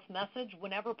positive health message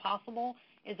whenever possible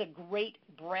is a great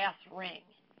brass ring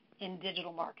in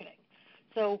digital marketing.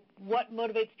 So what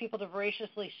motivates people to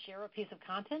voraciously share a piece of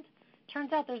content?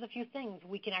 Turns out there's a few things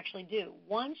we can actually do.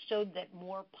 One showed that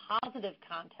more positive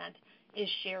content is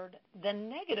shared than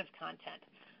negative content.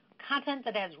 Content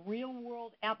that has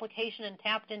real-world application and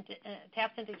taps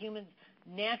into humans'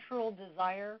 natural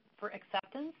desire for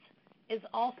acceptance is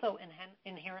also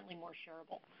inherently more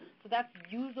shareable. So that's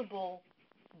usable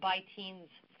by teens,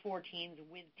 for teens,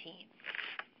 with teens.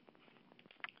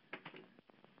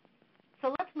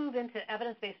 So let's move into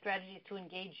evidence-based strategies to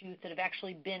engage youth that have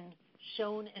actually been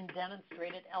shown and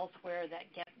demonstrated elsewhere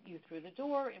that get you through the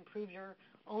door, improve your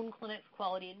own clinic's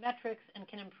quality and metrics, and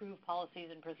can improve policies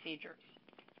and procedures.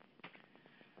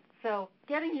 So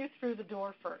getting you through the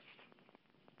door first.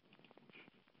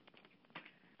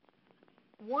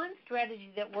 One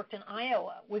strategy that worked in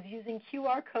Iowa was using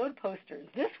QR code posters.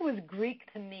 This was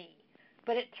Greek to me,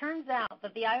 but it turns out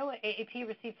that the Iowa AAP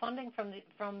received funding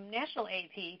from National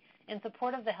AAP in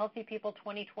support of the Healthy People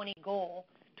 2020 goal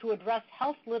to address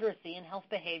health literacy and health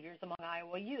behaviors among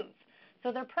Iowa youth.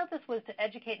 So their purpose was to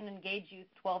educate and engage youth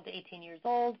 12 to 18 years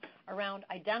old around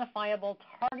identifiable,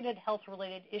 targeted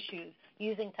health-related issues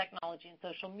using technology and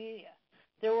social media.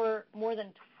 There were more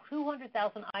than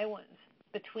 200,000 Iowans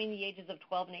between the ages of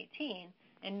 12 and 18,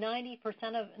 and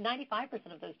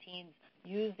 95% of those teens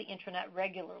use the internet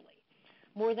regularly.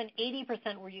 More than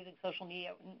 80% were using social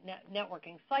media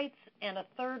networking sites, and a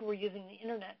third were using the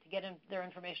internet to get their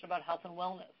information about health and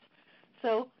wellness.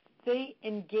 So they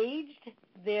engaged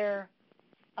their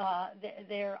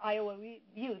Iowa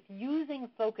youth using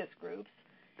focus groups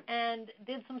and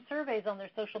did some surveys on their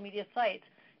social media sites.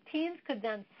 Teens could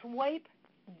then swipe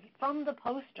from the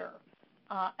poster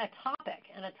a topic,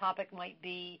 and a topic might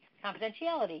be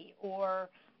confidentiality or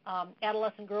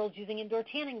adolescent girls using indoor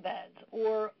tanning beds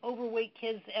or overweight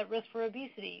kids at risk for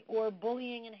obesity or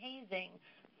bullying and hazing,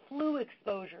 flu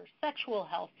exposure, sexual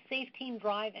health, safe teen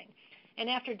driving. And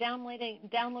after downloading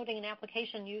an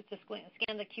application used to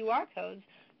scan the QR codes,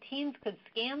 teens could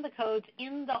scan the codes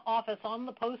in the office on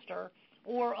the poster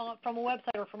or from a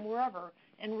website or from wherever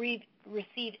and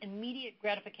receive immediate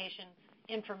gratification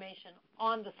information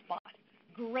on the spot.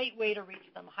 Great way to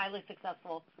reach them, highly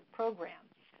successful program.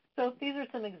 So these are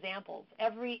some examples.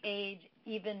 Every age,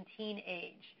 even teen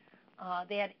age.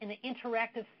 They had an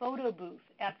interactive photo booth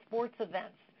at sports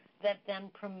events that then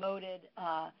promoted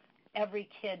every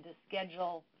kid to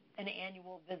schedule an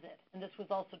annual visit. And this was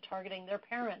also targeting their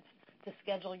parents to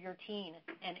schedule your teen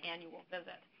an annual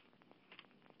visit.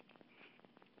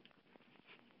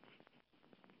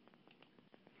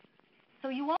 So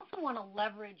you also want to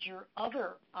leverage your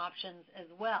other options as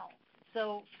well.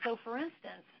 So for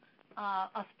instance,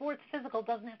 a sports physical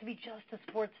doesn't have to be just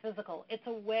a sports physical. It's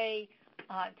a way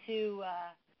to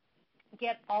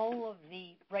get all of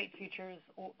the Bright Futures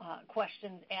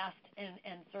questions asked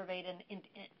and surveyed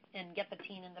and get the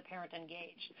teen and the parent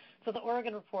engaged. So the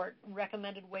Oregon report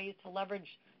recommended ways to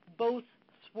leverage both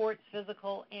sports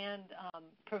physical and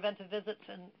preventive visits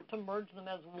and to merge them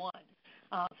as one.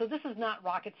 So this is not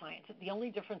rocket science. The only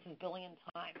difference is billing and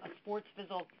time. A sports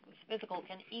physical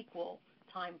can equal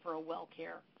time for a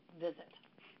well-care visit.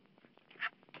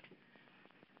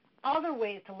 Other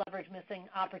ways to leverage missing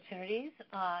opportunities.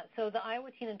 So the Iowa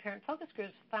Teen and Parent Focus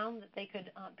Groups found that they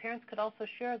could, parents could also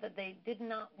share that they did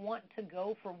not want to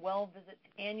go for well visits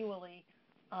annually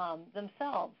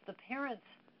themselves. The parents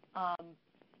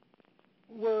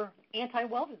were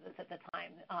anti-well visits at the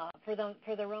time for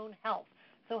their own health.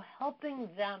 So helping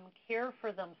them care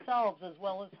for themselves as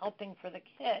well as helping for the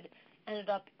kid ended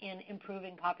up in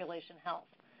improving population health.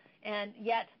 And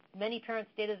yet, many parents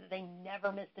stated that they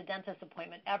never missed a dentist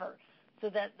appointment ever, so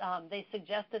that they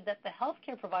suggested that the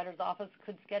healthcare provider's office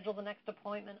could schedule the next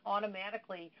appointment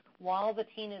automatically while the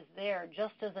teen is there,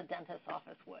 just as a dentist's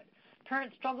office would.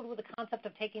 Parents struggled with the concept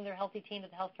of taking their healthy teen to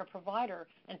the healthcare provider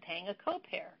and paying a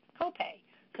copay.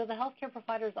 So the healthcare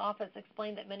provider's office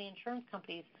explained that many insurance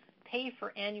companies pay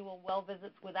for annual well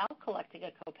visits without collecting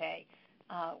a copay,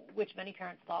 which many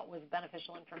parents thought was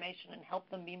beneficial information and helped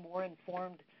them be more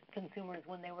informed consumers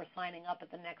when they were signing up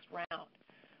at the next round.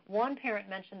 One parent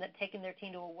mentioned that taking their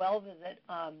teen to a well visit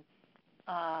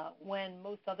when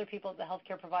most other people at the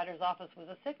healthcare provider's office was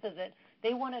a sick visit,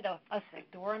 they wanted a sick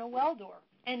door and a well door,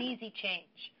 an easy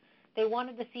change. They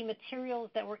wanted to see materials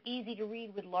that were easy to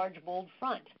read with large, bold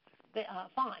font.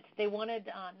 They wanted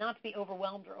not to be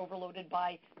overwhelmed or overloaded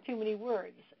by too many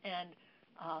words, and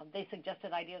they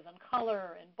suggested ideas on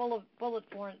color and bullet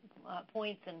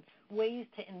points and ways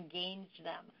to engage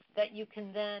them that you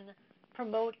can then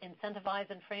promote, incentivize,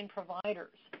 and train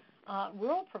providers.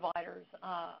 Rural providers,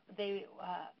 they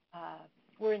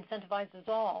were incentivized as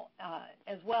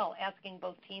well, asking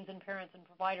both teens and parents and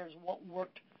providers what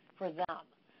worked for them.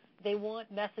 They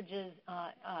want messages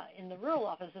in the rural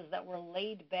offices that were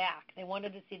laid back. They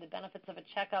wanted to see the benefits of a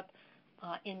checkup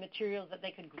in materials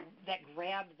that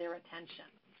grabbed their attention.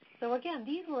 So again,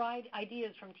 these were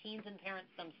ideas from teens and parents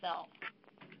themselves.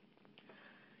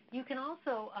 You can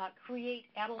also create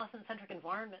adolescent-centric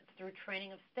environments through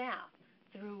training of staff,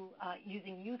 through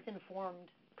using youth-informed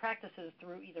practices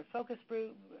through either focus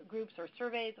groups or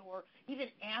surveys, or even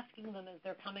asking them as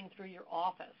they're coming through your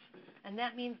office. And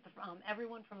that means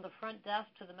everyone from the front desk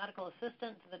to the medical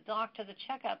assistant to the doc to the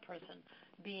checkout person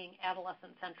being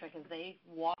adolescent-centric as they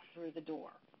walk through the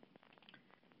door.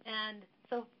 And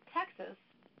so Texas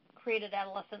created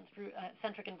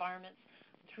adolescent-centric environments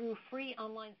through free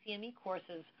online CME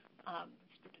courses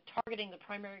targeting the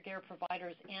primary care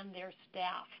providers and their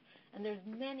staff. And there's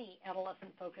many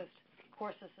adolescent-focused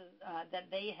courses that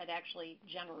they had actually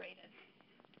generated.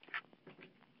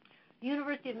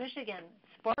 University of Michigan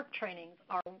Spark trainings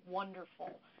are wonderful,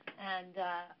 and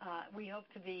we hope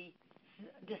to be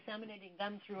disseminating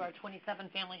them through our 27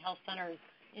 family health centers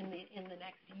in the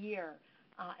next year.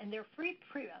 And they're free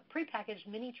prepackaged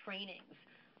mini trainings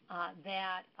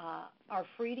that are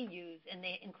free to use, and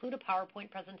they include a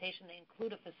PowerPoint presentation, they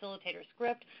include a facilitator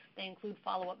script, they include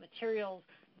follow-up materials.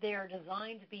 They are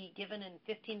designed to be given in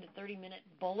 15 to 30-minute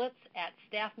bullets at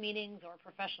staff meetings or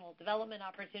professional development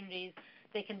opportunities.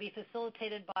 They can be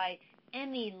facilitated by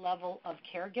any level of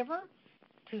caregiver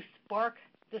to spark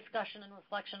discussion and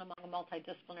reflection among a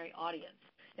multidisciplinary audience.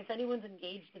 If anyone's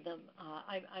engaged in them,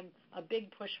 I'm a big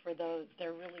push for those.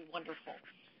 They're really wonderful.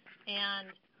 And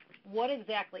what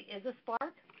exactly is a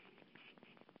Spark?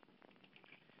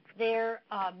 They're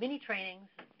mini trainings,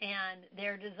 and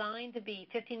they're designed to be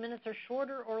 15 minutes or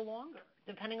shorter or longer,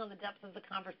 depending on the depth of the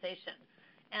conversation.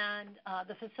 And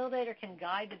the facilitator can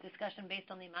guide the discussion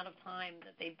based on the amount of time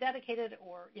that they've dedicated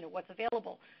or what's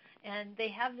available. And they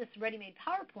have this ready-made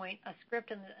PowerPoint, a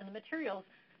script, and the materials,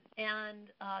 and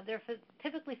they're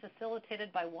typically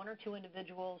facilitated by one or two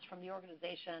individuals from the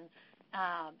organization.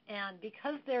 And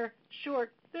because they're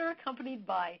short, they're accompanied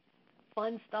by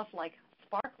fun stuff like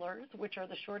sparklers, which are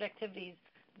the short activities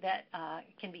that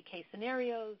can be case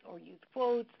scenarios or youth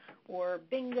quotes or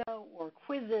bingo or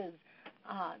quizzes.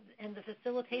 And the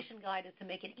facilitation guide is to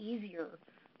make it easier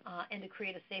and to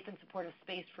create a safe and supportive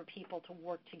space for people to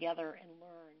work together and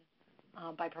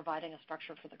learn by providing a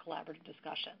structure for the collaborative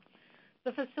discussion.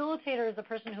 The facilitator is a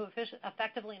person who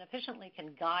effectively and efficiently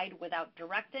can guide without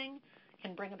directing,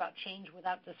 can bring about change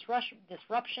without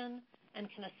disruption, and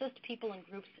can assist people and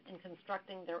groups in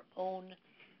constructing their own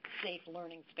safe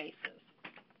learning spaces.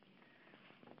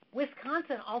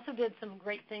 Wisconsin also did some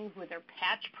great things with their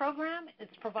PATCH program.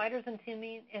 It's Providers and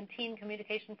Teen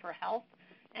Communication for Health,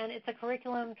 and it's a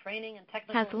curriculum, training, and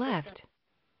technical assistance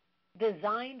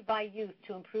designed by youth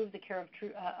to improve the care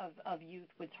of youth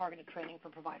with targeted training for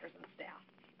providers and staff.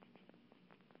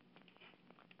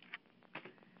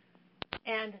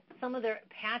 And some of their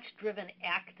patch-driven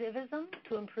activism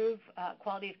to improve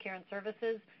quality of care and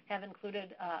services have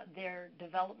included their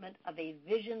development of a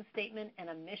vision statement and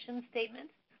a mission statement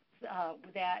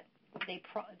that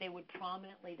they would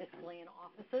prominently display in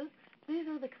offices. These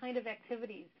are the kind of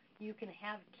activities you can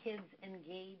have kids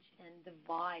engage and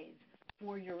devise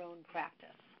for your own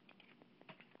practice.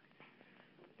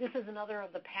 This is another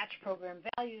of the PATCH program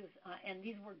values, and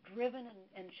these were driven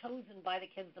and chosen by the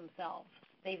kids themselves.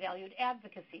 They valued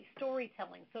advocacy,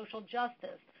 storytelling, social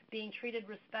justice, being treated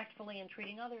respectfully and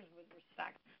treating others with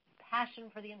respect, passion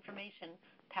for the information,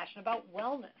 passion about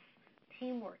wellness,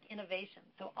 teamwork, innovation.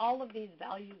 So all of these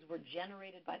values were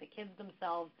generated by the kids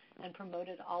themselves and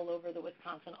promoted all over the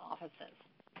Wisconsin offices.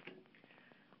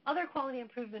 Other quality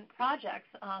improvement projects,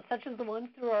 such as the ones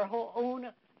through our whole own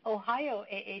Ohio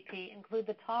AAP, include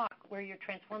the Talk, where you're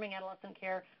transforming adolescent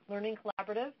care learning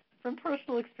collaborative. From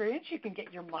personal experience, you can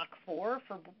get your Mach 4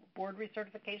 for board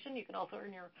recertification. You can also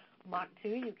earn your Mach 2.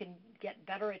 You can get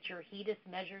better at your HEDIS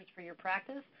measures for your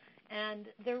practice. And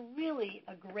they're really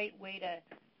a great way to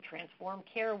transform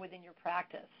care within your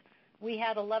practice. We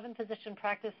had 11 physician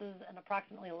practices and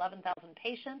approximately 11,000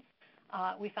 patients.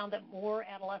 We found that more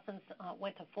adolescents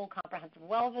went to full comprehensive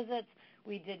well visits.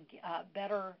 We did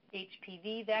better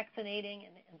HPV vaccinating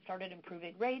and started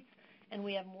improving rates. And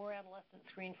we have more adolescents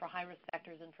screened for high-risk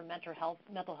factors and for mental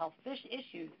health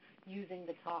issues using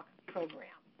the Talk program.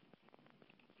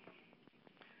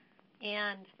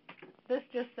 And this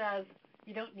just says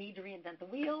you don't need to reinvent the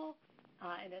wheel.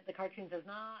 And the cartoon says,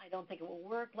 nah, I don't think it will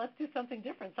work. Let's do something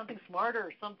different, something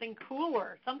smarter, something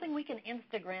cooler, something we can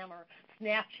Instagram or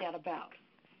Snapchat about.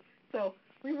 So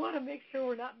we want to make sure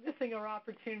we're not missing our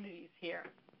opportunities here.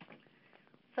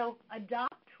 So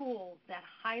adopt tools that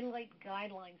highlight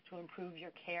guidelines to improve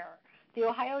your care. The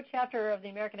Ohio chapter of the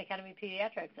American Academy of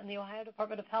Pediatrics and the Ohio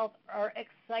Department of Health are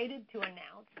excited to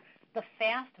announce the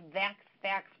Fast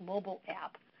VaxFax mobile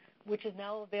app, which is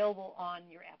now available on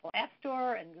your Apple App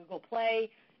Store and Google Play,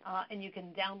 and you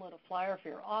can download a flyer for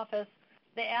your office.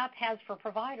 The app has for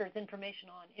providers information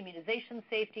on immunization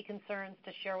safety concerns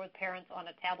to share with parents on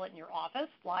a tablet in your office,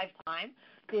 live time,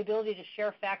 the ability to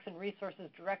share facts and resources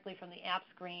directly from the app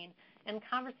screen, and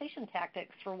conversation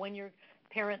tactics for when your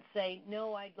parents say,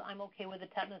 no, I'm okay with the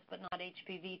tetanus but not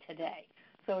HPV today.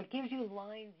 So it gives you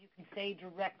lines you can say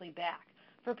directly back.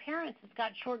 For parents, it's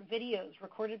got short videos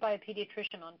recorded by a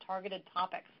pediatrician on targeted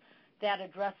topics that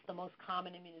address the most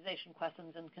common immunization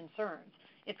questions and concerns.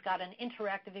 It's got an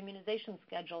interactive immunization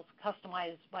schedule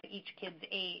customized by each kid's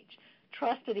age,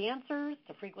 trusted answers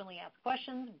to frequently asked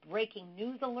questions, breaking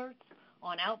news alerts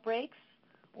on outbreaks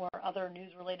or other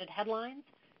news-related headlines,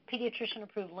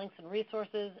 pediatrician-approved links and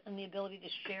resources, and the ability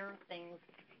to share things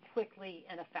quickly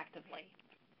and effectively.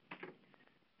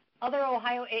 Other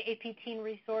Ohio AAP teen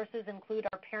resources include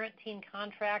our parent-teen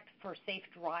contract for safe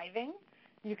driving.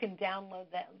 You can download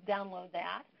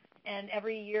that. And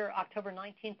every year, October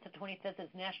 19th to 25th is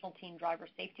National Teen Driver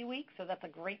Safety Week, so that's a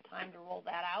great time to roll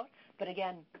that out. But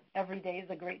again, every day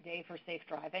is a great day for safe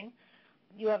driving.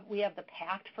 We have the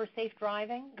Pact for Safe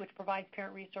Driving, which provides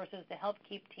parent resources to help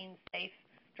keep teens safe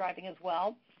driving as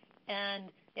well. And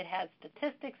it has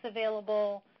statistics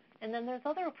available. And then there's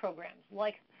other programs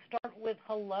like Start with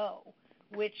Hello,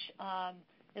 which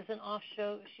is an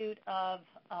offshoot of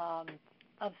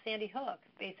Sandy Hook,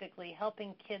 basically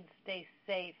helping kids stay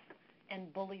safe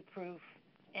and bully-proof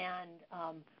and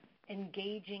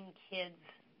engaging kids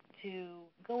to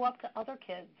go up to other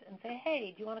kids and say,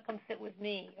 hey, do you want to come sit with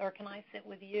me, or can I sit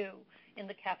with you in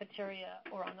the cafeteria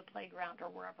or on the playground or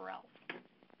wherever else?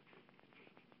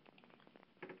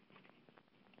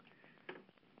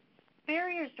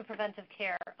 Barriers to preventive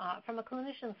care, from a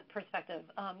clinician's perspective,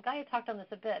 Gaia talked on this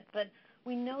a bit, but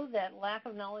we know that lack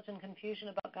of knowledge and confusion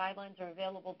about guidelines or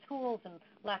available tools and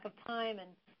lack of time, and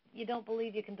you don't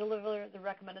believe you can deliver the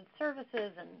recommended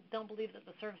services and don't believe that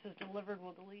the services delivered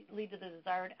will lead to the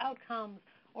desired outcomes,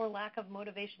 or lack of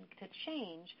motivation to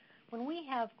change. When we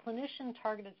have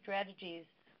clinician-targeted strategies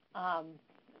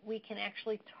we can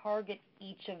actually target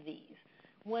each of these.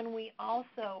 When we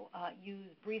also use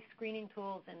brief screening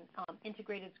tools and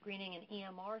integrated screening and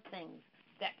EMR things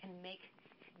that can make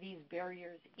these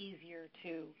barriers easier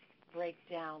to break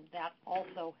down, that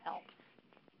also helps.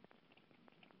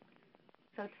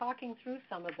 So talking through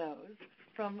some of those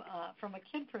from a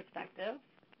kid perspective.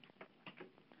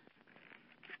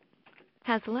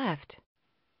 Has left.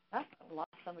 Oh, I lost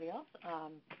somebody else.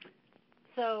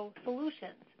 So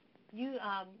solutions.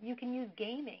 You can use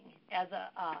gaming as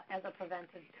a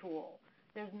preventive tool.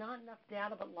 There's not enough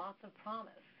data, but lots of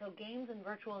promise. So games and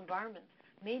virtual environments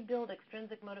may build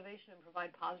extrinsic motivation and provide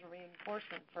positive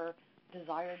reinforcement for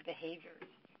desired behaviors.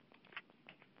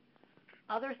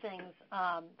 Other things,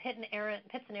 Pitts and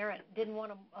Arendt didn't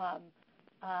want to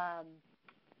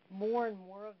more and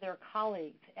more of their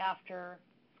colleagues after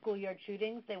schoolyard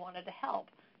shootings. They wanted to help.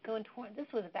 So this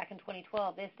was back in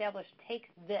 2012. They established Take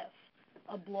This,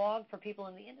 a blog for people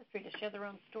in the industry to share their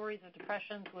own stories of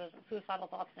depressions with suicidal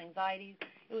thoughts and anxieties.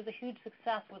 It was a huge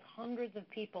success with hundreds of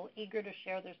people eager to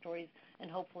share their stories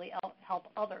and hopefully help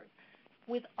others.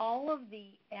 With all of the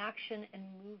action and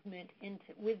movement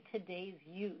with today's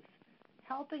youth,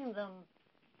 helping them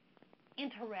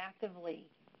interactively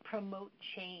promote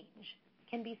change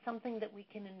can be something that we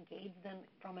can engage them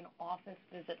from an office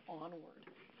visit onward.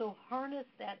 So harness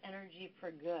that energy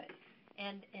for good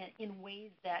and in ways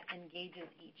that engages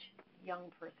each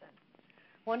young person.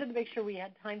 Wanted to make sure we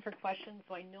had time for questions,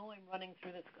 so I know I'm running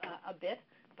through this a bit,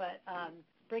 but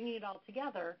bringing it all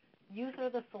together, youth are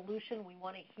the solution. We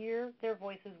want to hear their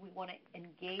voices. We want to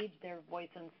engage their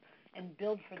voices and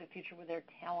build for the future with their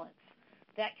talents.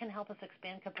 That can help us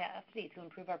expand capacity to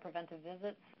improve our preventive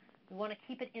visits. We want to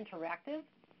keep it interactive.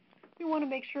 We want to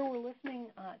make sure we're listening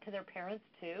to their parents,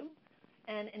 too,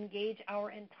 and engage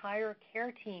our entire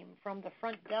care team from the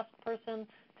front desk person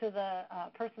to the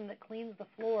person that cleans the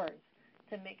floors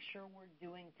to make sure we're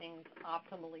doing things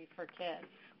optimally for kids.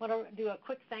 I want to do a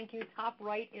quick thank you. Top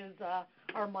right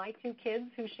are my two kids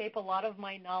who shape a lot of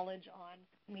my knowledge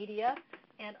on media,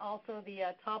 and also the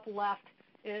top left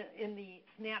in the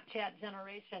Snapchat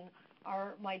generation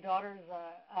are my daughter's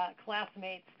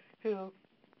classmates who,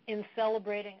 in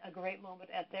celebrating a great moment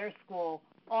at their school,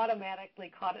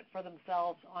 automatically caught it for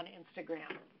themselves on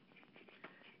Instagram.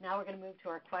 Now we're going to move to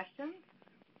our questions.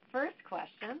 First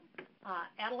question,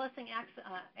 adolescents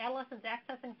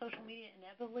accessing social media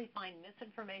inevitably find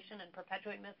misinformation and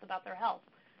perpetuate myths about their health.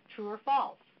 True or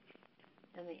false?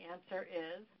 And the answer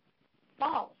is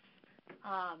false.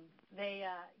 They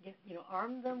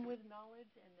arm them with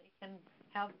knowledge, and they can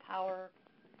have power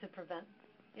to prevent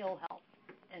ill health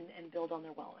and build on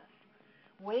their wellness.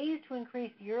 Ways to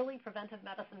increase yearly preventive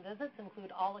medicine visits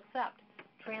include all except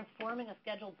transforming a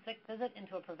scheduled sick visit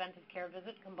into a preventive care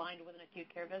visit combined with an acute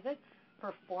care visit,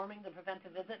 performing the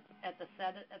preventive visit at the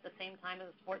same time as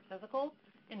a sports physical,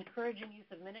 encouraging use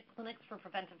of minute clinics for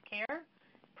preventive care,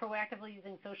 proactively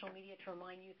using social media to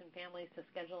remind youth and families to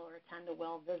schedule or attend a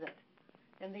well visit.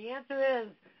 And the answer is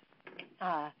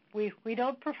we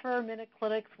don't prefer minute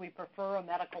clinics. We prefer a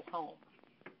medical home.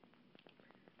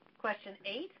 Question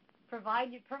 8,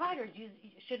 providers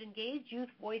should engage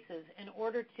youth voices in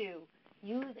order to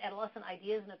use adolescent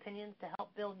ideas and opinions to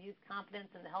help build youth confidence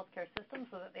in the healthcare system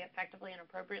so that they effectively and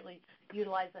appropriately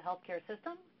utilize the healthcare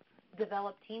system,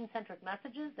 develop teen-centric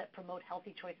messages that promote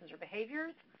healthy choices or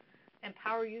behaviors,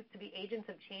 empower youth to be agents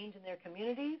of change in their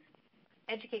communities,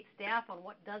 educate staff on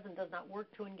what does and does not work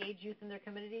to engage youth in their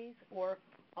communities, or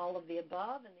all of the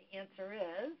above. And the answer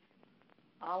is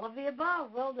all of the above.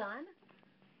 Well done.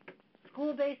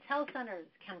 School-based health centers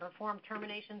can perform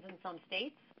terminations in some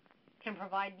states, can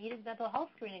provide needed mental health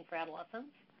screening for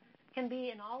adolescents, can be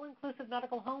an all-inclusive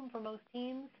medical home for most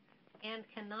teens, and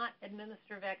cannot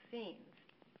administer vaccines.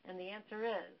 And the answer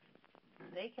is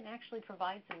they can actually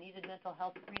provide some needed mental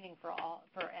health screening for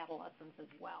adolescents as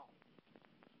well.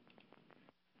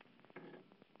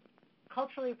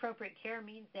 Culturally appropriate care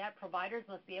means that providers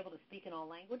must be able to speak in all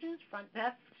languages. Front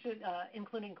desks should,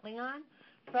 including Klingon.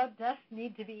 Front desks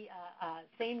need to be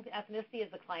same ethnicity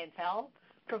as the clientele.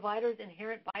 Providers'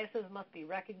 inherent biases must be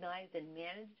recognized and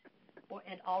managed,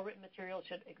 and all written material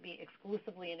should be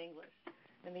exclusively in English.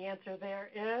 And the answer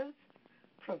there is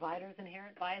providers'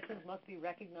 inherent biases must be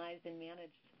recognized and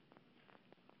managed.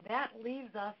 That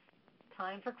leaves us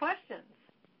time for questions.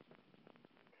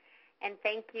 And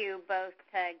thank you both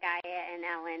to Gaia and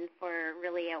Ellen for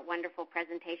really a wonderful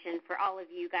presentation, for all of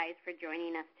you guys for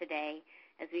joining us today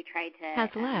as we try to Has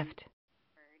left.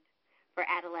 for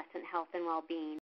adolescent health and well-being.